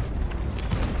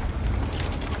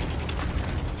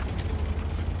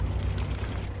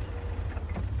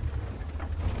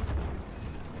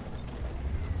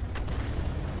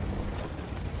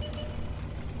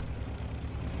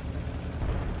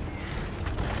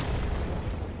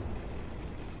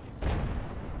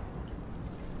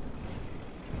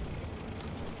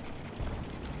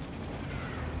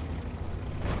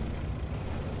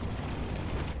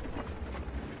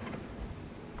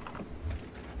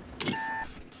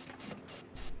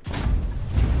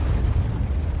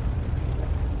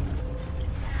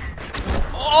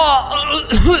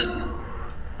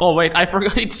 Oh wait, I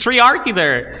forgot it's 3 Arky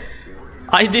there.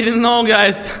 I didn't know,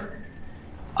 guys.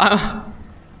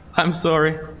 I'm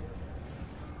sorry.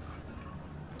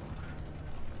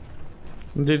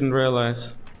 Didn't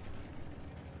realize.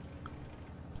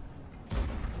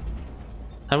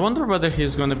 I wonder whether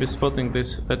he's gonna be spotting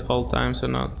this at all times or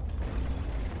not.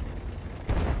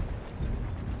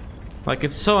 Like,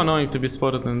 it's so annoying to be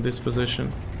spotted in this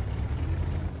position.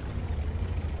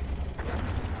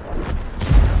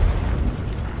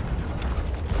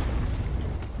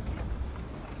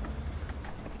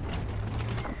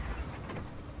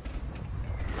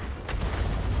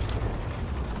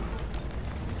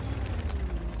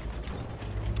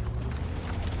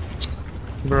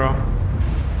 Bro.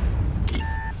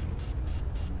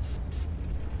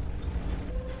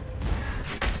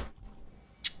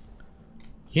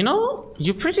 You know,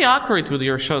 you're pretty accurate with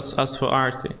your shots as for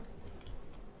Arty.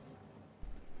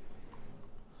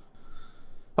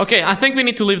 Okay, I think we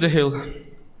need to leave the hill.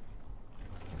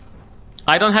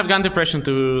 I don't have gun depression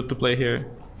to play here.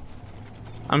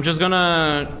 I'm just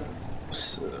gonna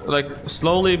like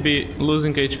slowly be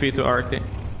losing HP to Arty.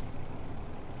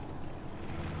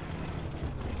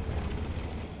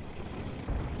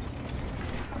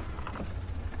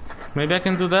 Maybe I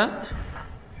can do that,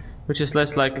 which is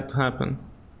less likely to happen.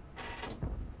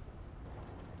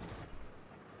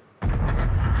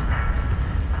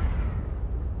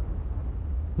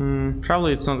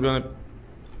 Probably it's not gonna.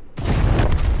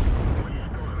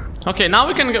 Okay, now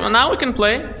we can go. Now we can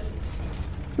play.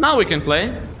 Now we can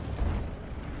play.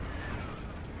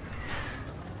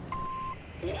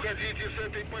 Уходите с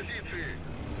этой позиции.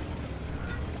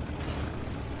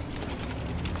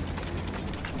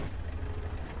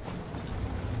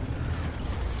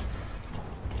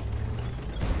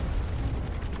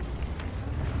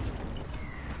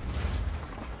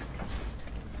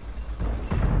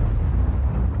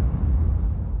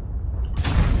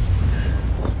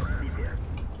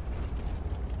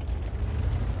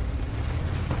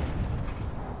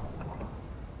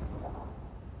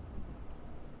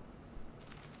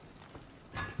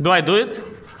 Do I do it?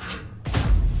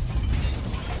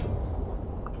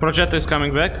 Progetto is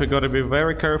coming back. We gotta be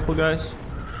very careful, guys.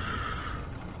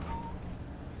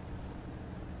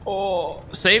 Oh,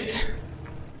 saved?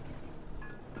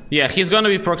 Yeah, he's gonna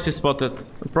be proxy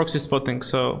spotting,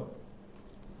 so.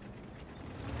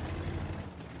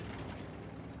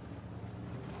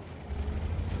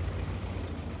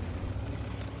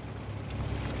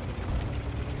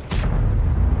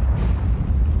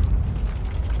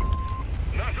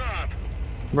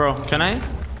 Bro, can I?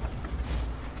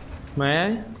 May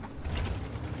I?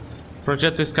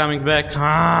 Project is coming back.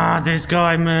 Ah, this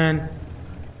guy, man.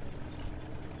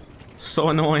 So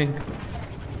annoying.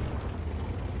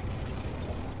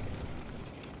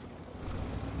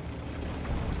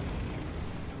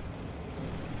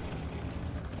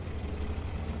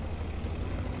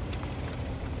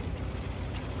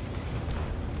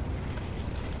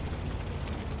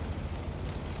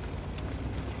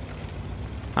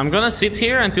 I'm gonna sit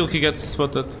here until he gets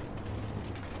spotted.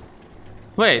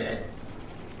 Wait.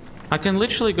 I can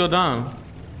literally go down.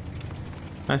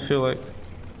 I feel like.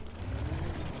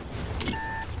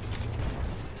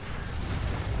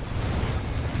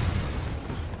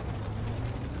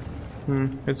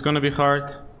 It's gonna be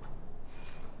hard.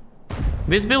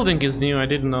 This building is new, I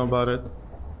didn't know about it.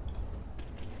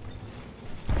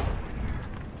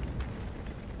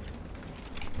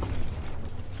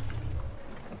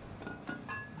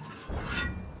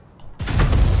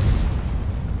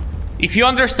 If you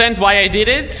understand why I did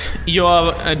it, you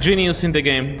are a genius in the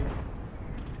game.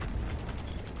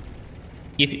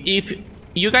 If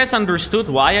you guys understood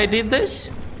why I did this,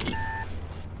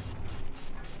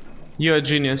 you're a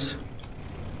genius.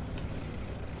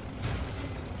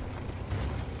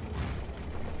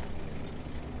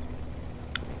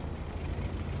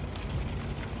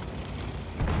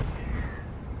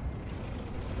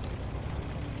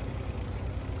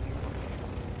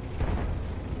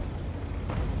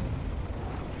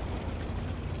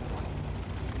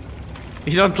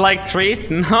 You don't like trees?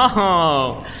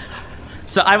 No!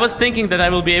 So I was thinking that I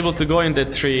will be able to go in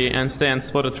that tree and stay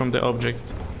unspotted from the object.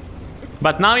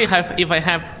 But now if I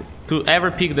have to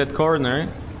ever pick that corner,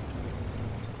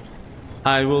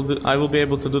 I will be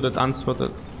able to do that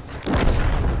unspotted.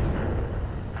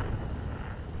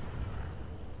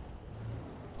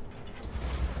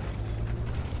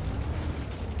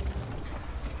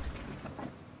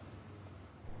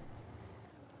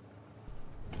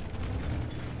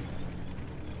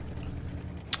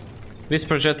 This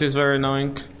project is very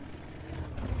annoying.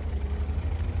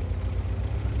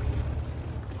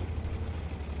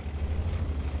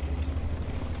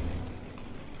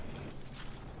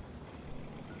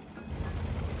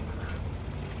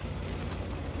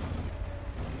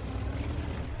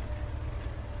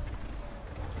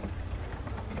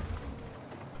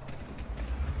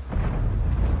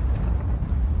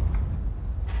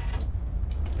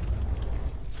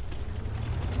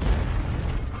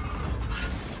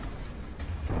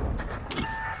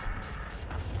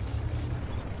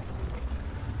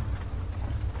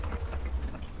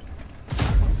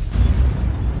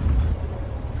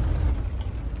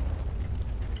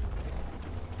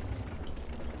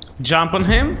 Jump on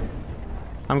him?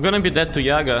 I'm gonna be dead to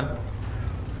Yaga.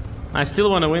 I still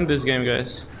wanna win this game,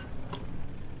 guys.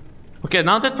 Okay,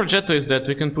 now that Progetto is dead,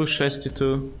 we can push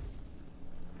ST2.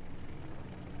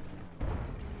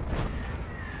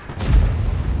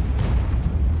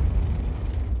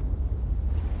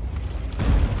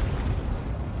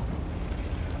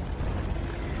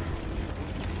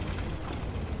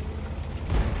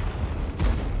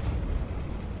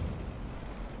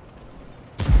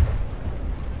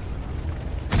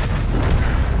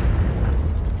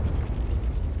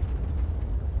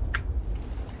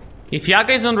 If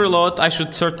Yaga is on reload, I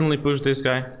should certainly push this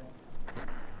guy.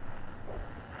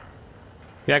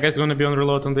 Yaga is gonna be on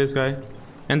reload on this guy.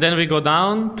 And then we go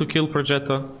down to kill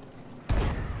Progetto.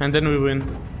 And then we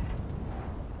win.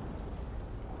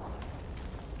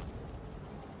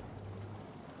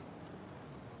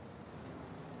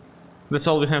 That's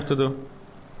all we have to do.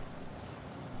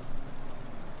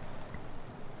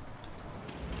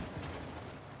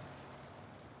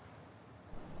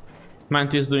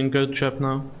 Manti is doing good job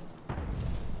now.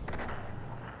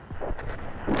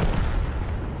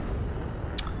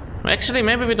 Actually,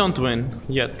 maybe we don't win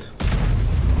yet.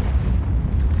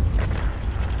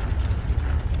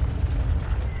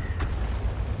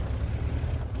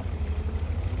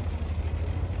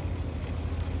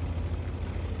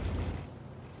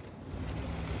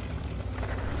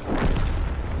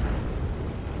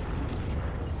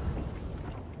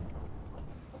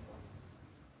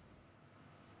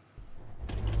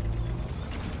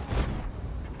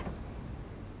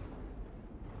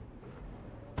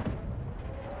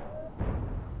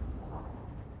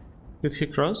 Did he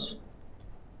cross?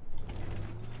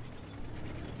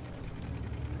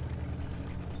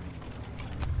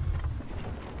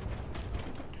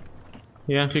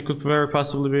 Yeah, he could very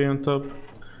possibly be on top.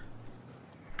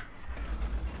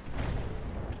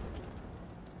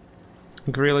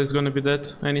 Gorilla is gonna be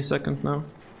dead any second now.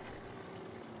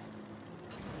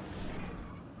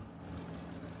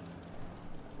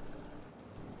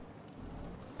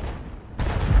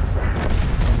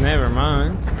 Never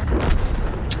mind.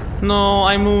 No,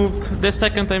 I moved. The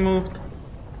second I moved.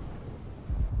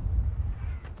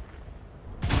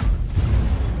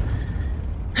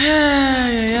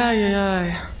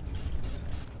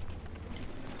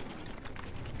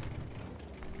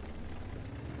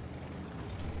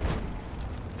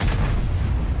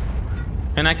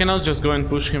 And I cannot just go and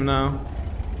push him now.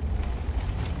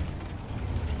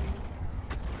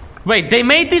 Wait, they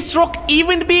made this rock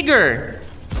even bigger!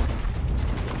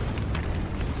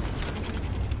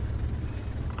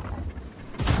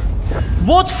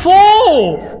 What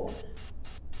for?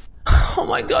 Oh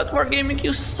my god, Wargaming,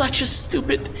 you're such a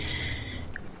stupid...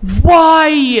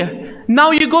 Why?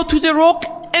 Now you go to the rock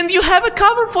and you have a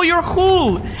cover for your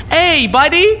hull! Hey,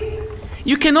 buddy!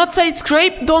 You cannot side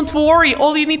scrape? Don't worry,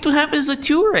 all you need to have is a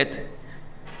turret.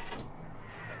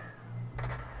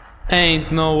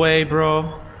 Ain't no way,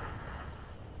 bro.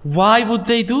 Why would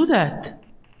they do that?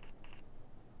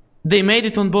 They made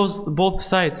it on both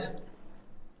sides.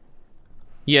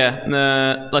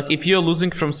 Yeah, like if you're losing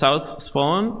from south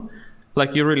spawn,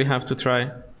 like you really have to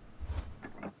try.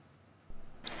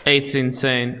 It's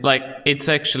insane. Like, it's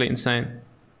actually insane.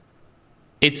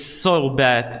 It's so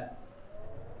bad.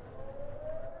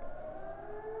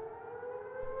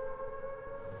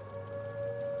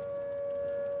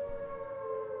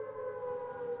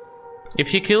 If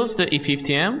he kills the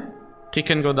E50M, he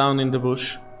can go down in the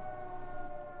bush.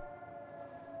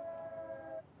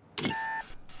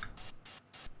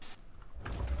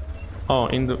 Oh,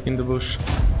 in the bush.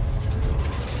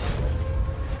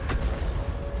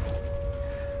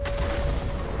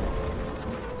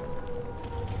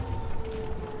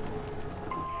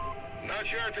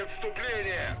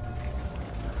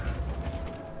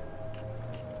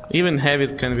 Even heavy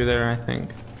can be there, I think.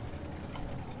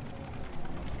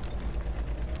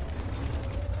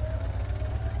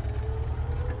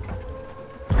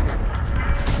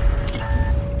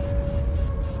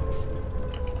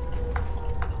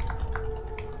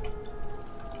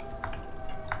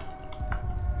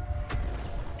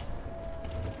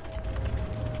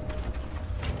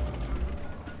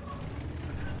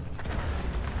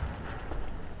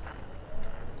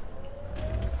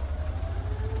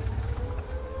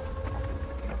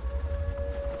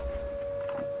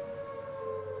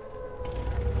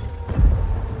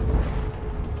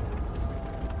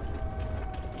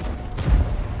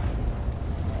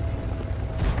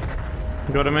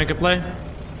 Gotta make a play.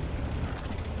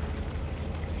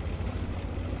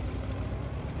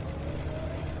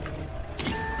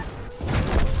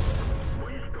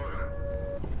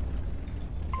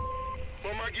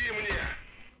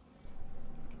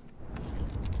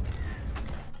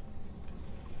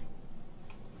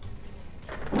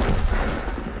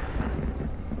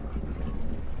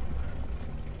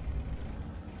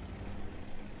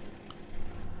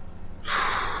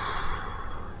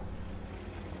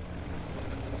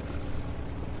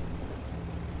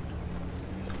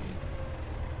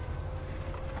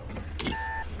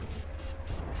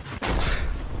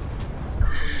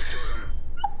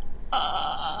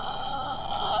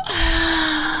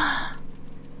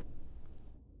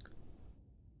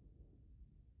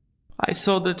 I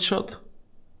saw that shot.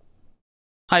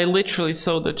 I literally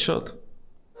saw that shot.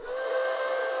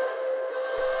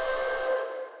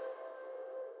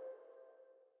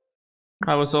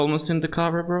 I was almost in the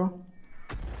cover, bro.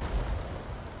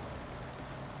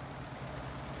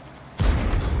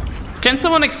 Can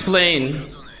someone explain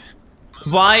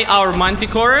why our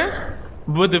Manticore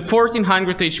with the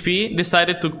 1400 HP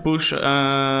decided to push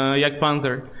Yak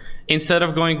Panther instead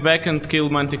of going back and kill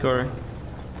Manticore?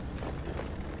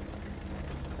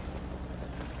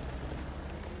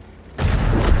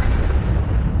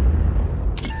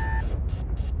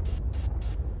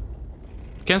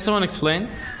 Can someone explain?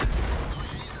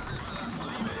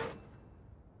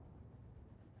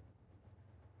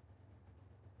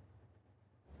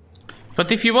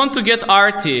 But if you want to get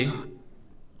RT,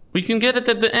 we can get it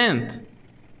at the end.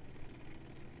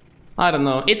 I don't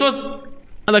know. It was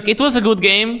like it was a good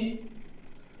game.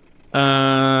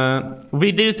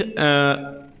 We did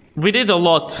a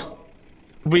lot.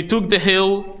 We took the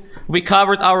hill. We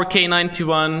covered our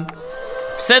K91.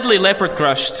 Sadly, Leopard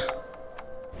crushed.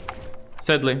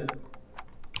 Sadly.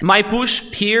 My push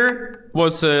here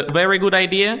was a very good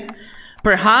idea.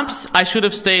 Perhaps I should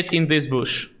have stayed in this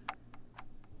bush.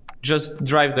 Just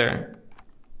drive there.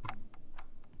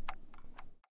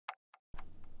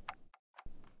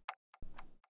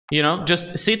 You know,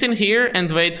 just sit in here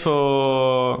and wait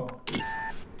for...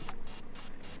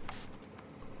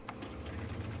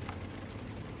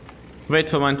 Wait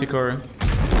for Manticore.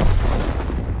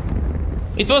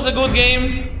 It was a good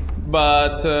game,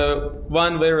 but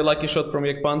one very lucky shot from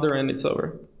Yak Ponder and it's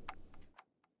over.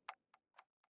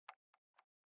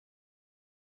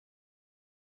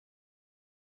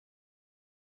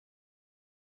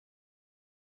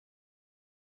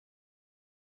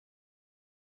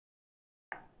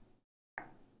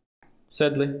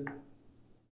 Sadly.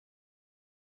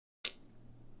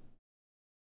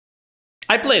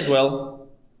 I played well.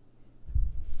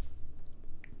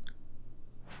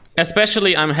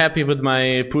 Especially I'm happy with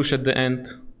my push at the end.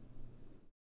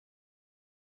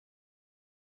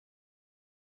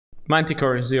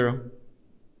 Manticore 0.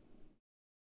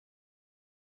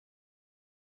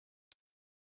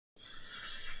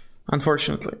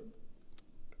 Unfortunately.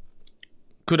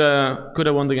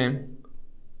 Coulda won the game.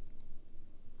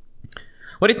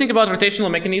 What do you think about rotational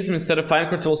mechanism instead of fire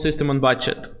control system on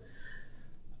budget?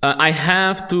 I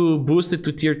have to boost it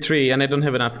to tier 3 and I don't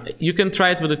have enough. You can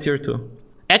try it with a tier 2.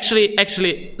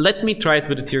 Actually, let me try it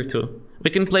with a tier 2.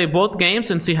 We can play both games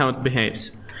and see how it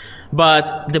behaves.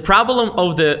 But the problem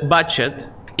of the budget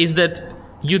is that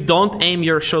you don't aim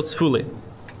your shots fully.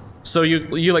 So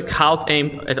you like half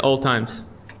aim at all times.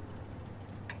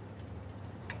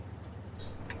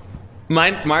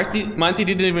 Monty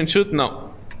didn't even shoot? No.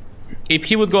 If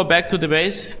he would go back to the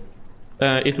base,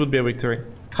 it would be a victory.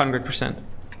 100%.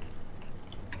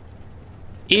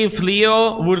 If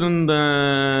Leo wouldn't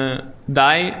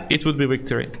die, it would be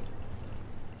victory.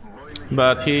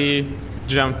 But he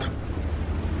jumped.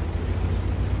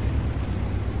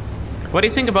 What do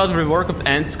you think about rework of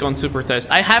Ensk on Super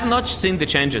Test? I have not seen the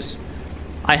changes.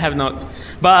 I have not.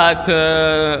 But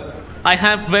I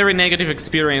have very negative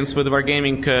experience with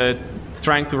Wargaming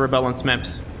trying to rebalance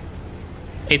maps.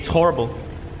 It's horrible.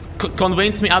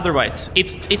 Convince me otherwise.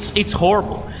 It's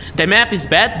horrible. The map is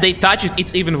bad, they touch it,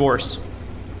 it's even worse.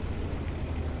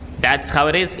 That's how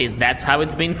it is. That's how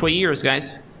it's been for years,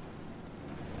 guys.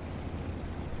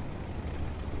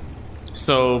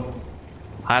 So,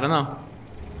 I don't know.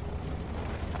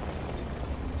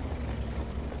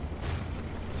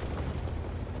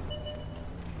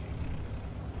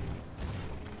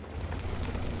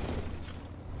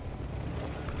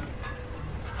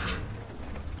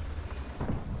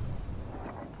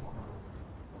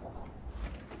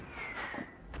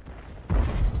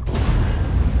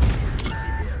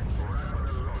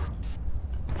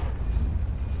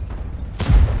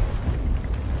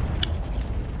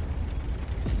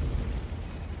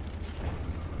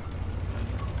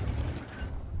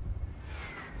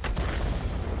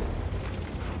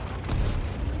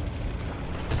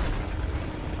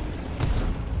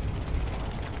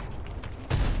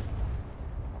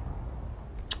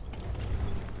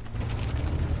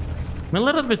 I'm a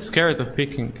little bit scared of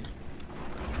picking.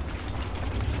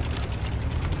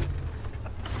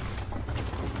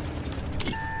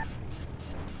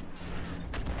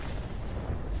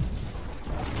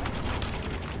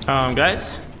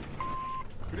 Guys.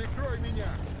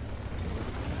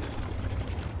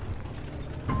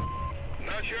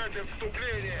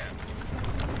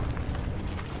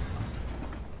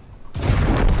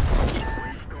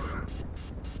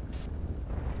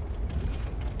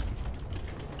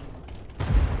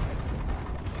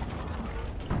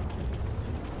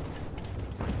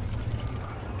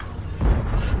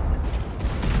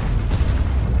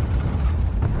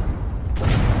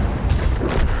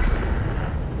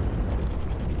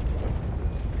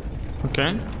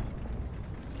 Okay.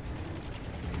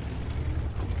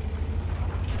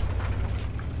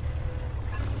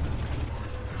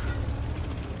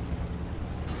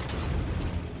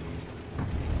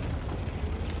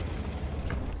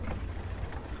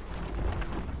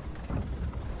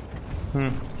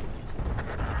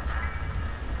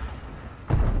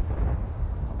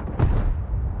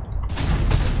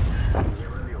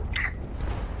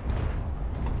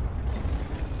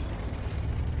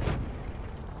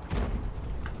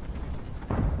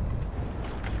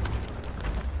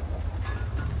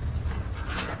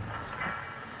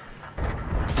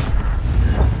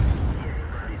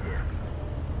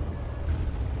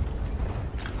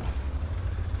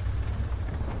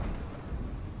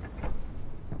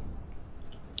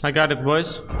 I got it,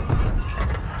 boys.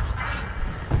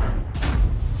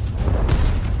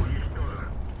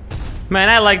 Man,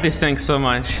 I like this thing so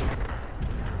much.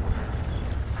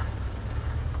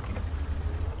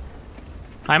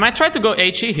 I might try to go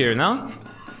HE here, no?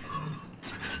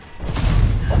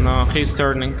 No, he's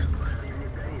turning.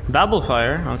 Double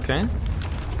fire, okay.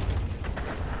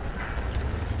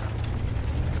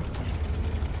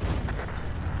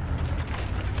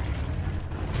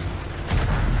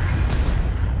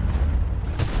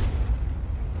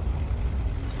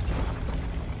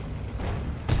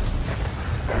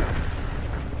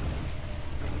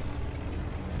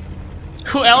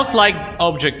 Who else likes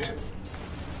object?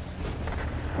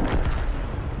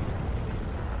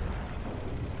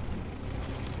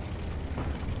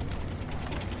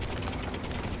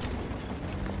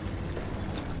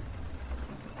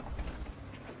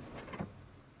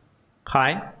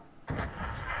 Hi.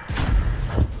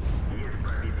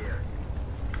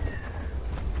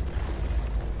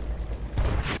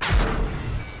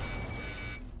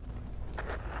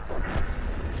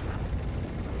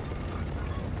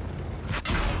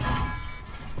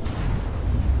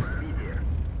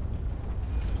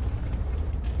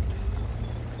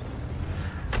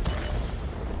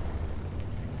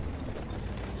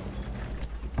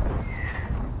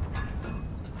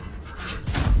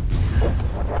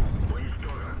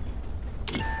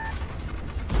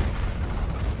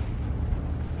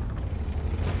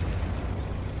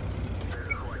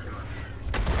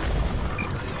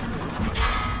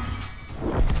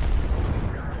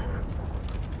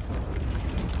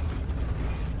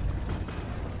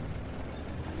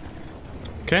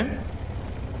 Okay.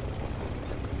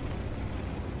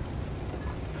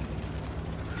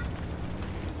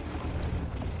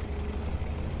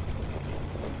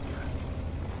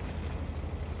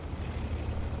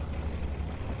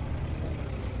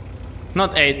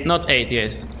 Not eight,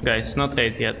 yes, guys, not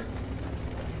 8 yet.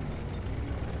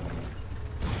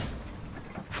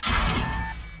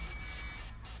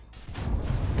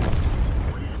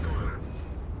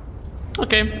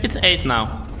 Okay, it's 8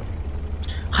 now.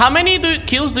 How many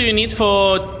kills do you need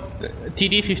for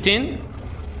TD-15?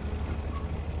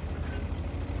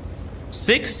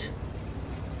 6?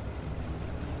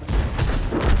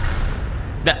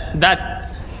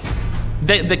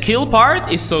 The kill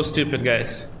part is so stupid,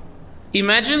 guys.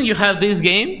 Imagine you have this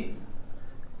game,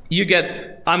 you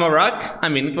get ammo rack, I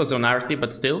mean it was on RT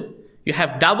but still, you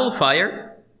have double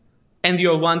fire, and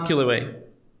you're 1 kill away.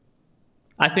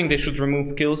 I think they should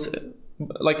remove kills.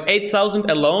 Like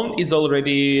 8,000 alone is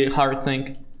already a hard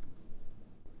thing.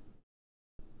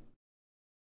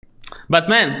 But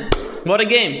man, what a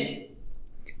game!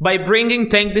 By bringing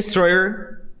Tank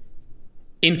Destroyer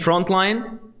in front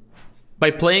line,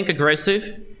 by playing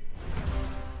aggressive,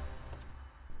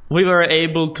 we were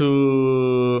able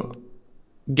to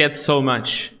get so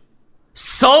much.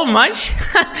 So much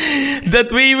that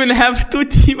we even have 2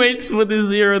 teammates with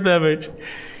 0 damage.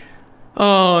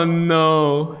 Oh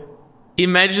no.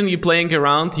 Imagine you playing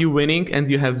around, you winning, and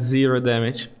you have 0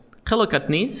 damage. Hello,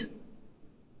 Katniss.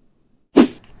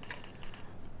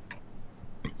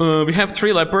 We have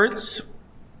 3 leopards.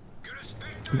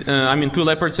 I mean 2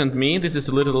 leopards and me. This is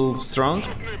a little strong.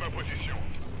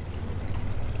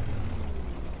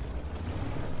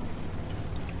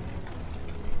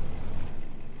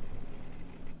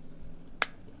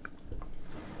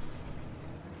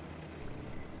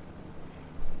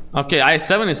 Okay,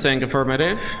 IS-7 is saying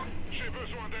affirmative.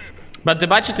 But the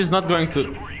budget is not going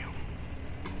to...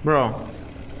 Bro.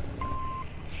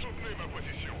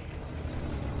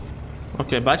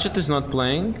 Okay, budget is not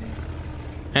playing.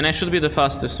 And I should be the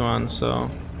fastest one, so...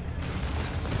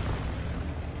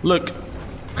 Look.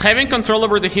 Having control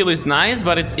over the hill is nice,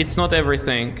 but it's not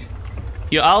everything.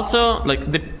 You also...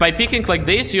 like by picking like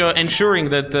this, you're ensuring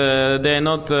that they're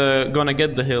not gonna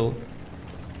get the hill.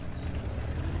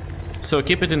 So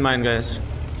keep it in mind, guys.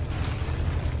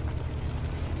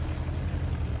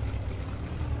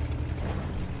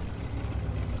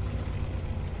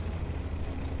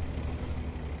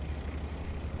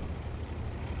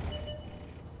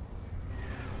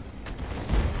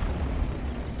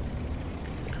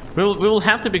 We will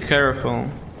have to be careful.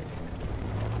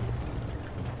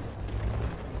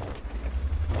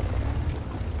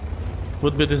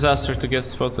 Would be a disaster to get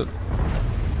spotted.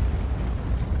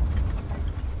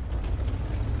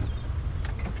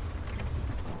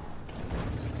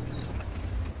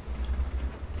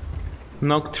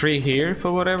 Knock 3 here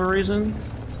for whatever reason.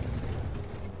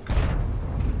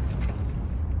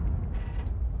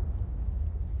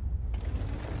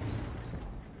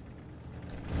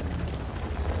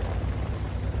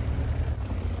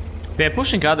 They're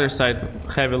pushing other side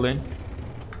heavily.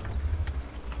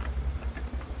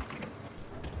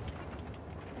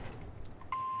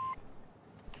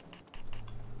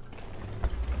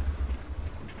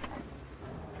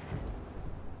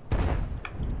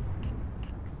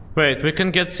 Wait, we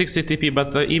can get 60 TP,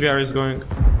 but the EVR is going.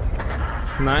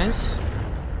 Nice.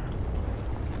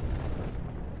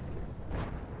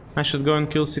 I should go and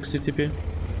kill 60 TP.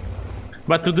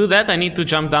 But to do that, I need to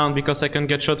jump down because I can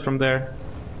get shot from there.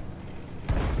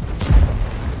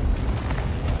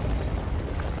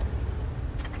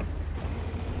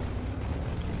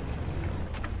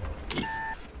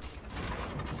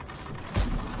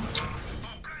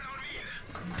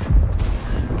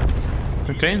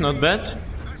 Okay, not bad.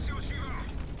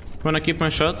 Wanna keep my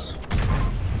shots?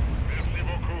 Merci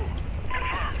beaucoup.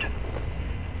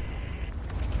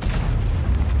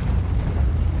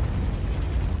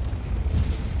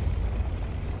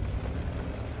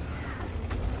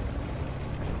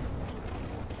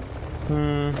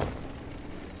 Confirmed.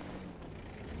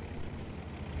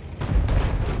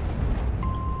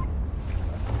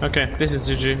 Okay, this is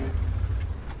GG.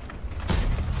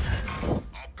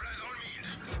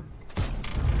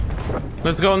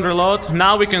 Let's go and reload.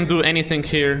 Now we can do anything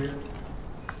here.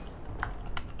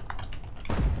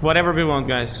 Whatever we want,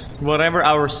 guys. Whatever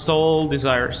our soul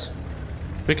desires.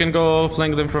 We can go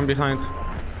flank them from behind.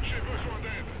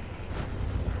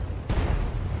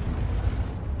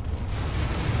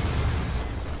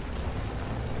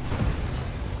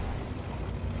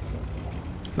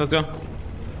 Let's go.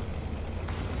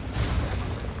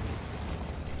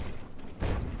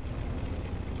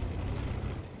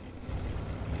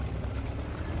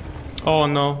 Oh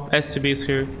no, STB is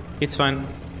here. It's fine.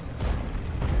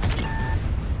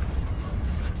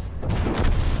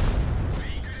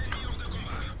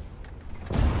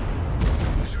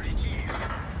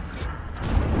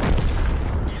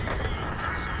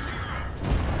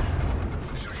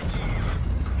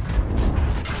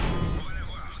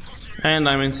 And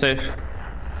I'm in safe.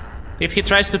 If he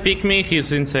tries to pick me,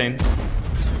 he's insane.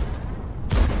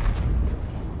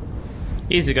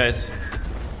 Easy, guys.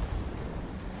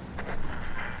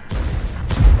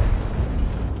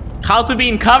 How to be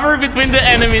in cover between the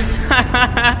enemies.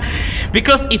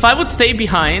 Because if I would stay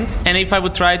behind and if I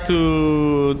would try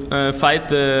to fight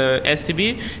the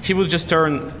STB, he would just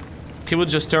turn. He would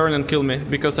just turn and kill me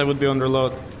because I would be on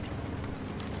reload.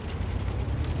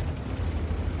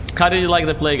 How did you like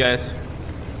the play, guys?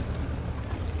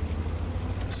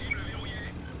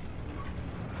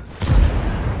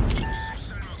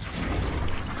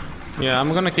 Yeah,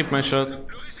 I'm gonna keep my shot.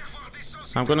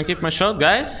 I'm gonna keep my shot,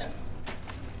 guys.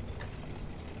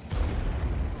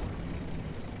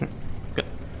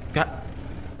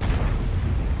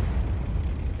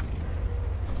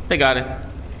 They got it.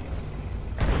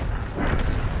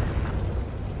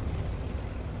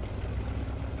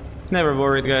 Never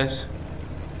worried, guys.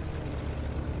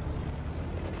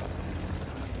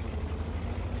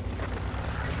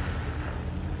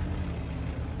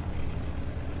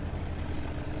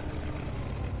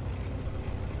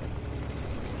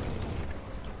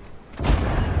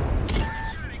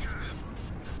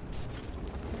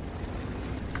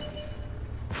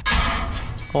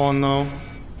 Oh no,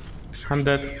 I'm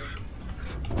dead.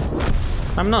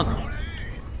 I'm not.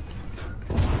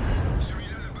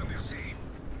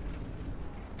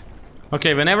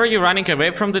 Okay, whenever you're running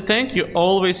away from the tank, you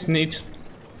always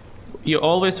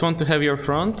want to have your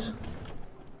front.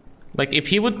 Like if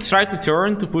he would try to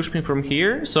turn to push me from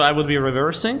here, so I would be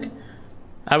reversing.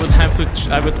 I would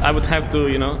have to,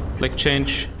 you know, like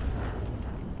change.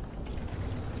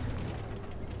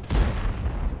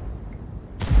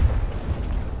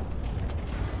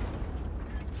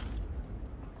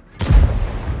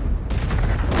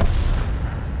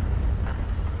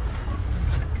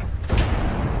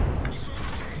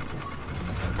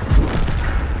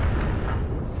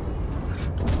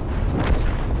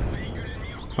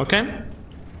 Okay.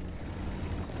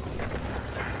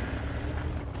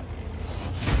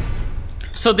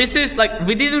 So this is like,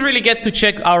 we didn't really get to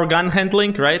check our gun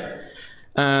handling, right?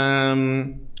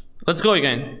 Let's go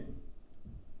again.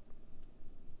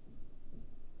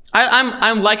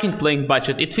 I'm liking playing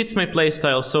budget. It fits my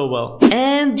playstyle so well.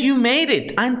 And you made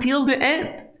it until the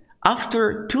end.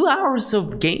 After 2 hours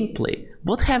of gameplay,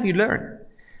 what have you learned?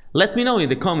 Let me know in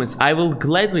the comments. I will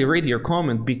gladly read your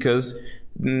comment because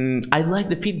I like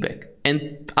the feedback.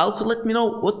 And also let me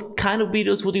know what kind of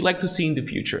videos would you like to see in the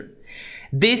future.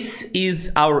 This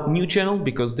is our new channel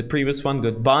because the previous one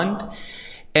got banned.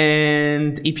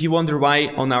 And if you wonder why,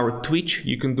 on our Twitch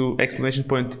you can do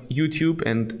 !YouTube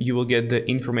and you will get the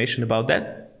information about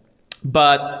that.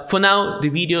 But for now the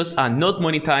videos are not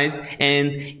monetized,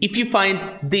 and if you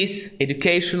find this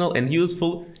educational and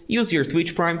useful, use your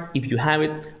Twitch Prime if you have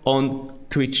it on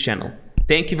Twitch channel.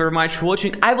 Thank you very much for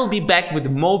watching. I will be back with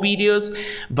more videos,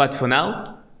 but for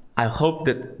now, I hope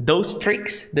that those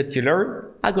tricks that you learn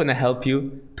are gonna help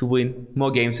you to win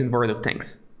more games in World of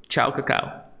Tanks. Ciao,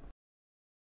 cacao.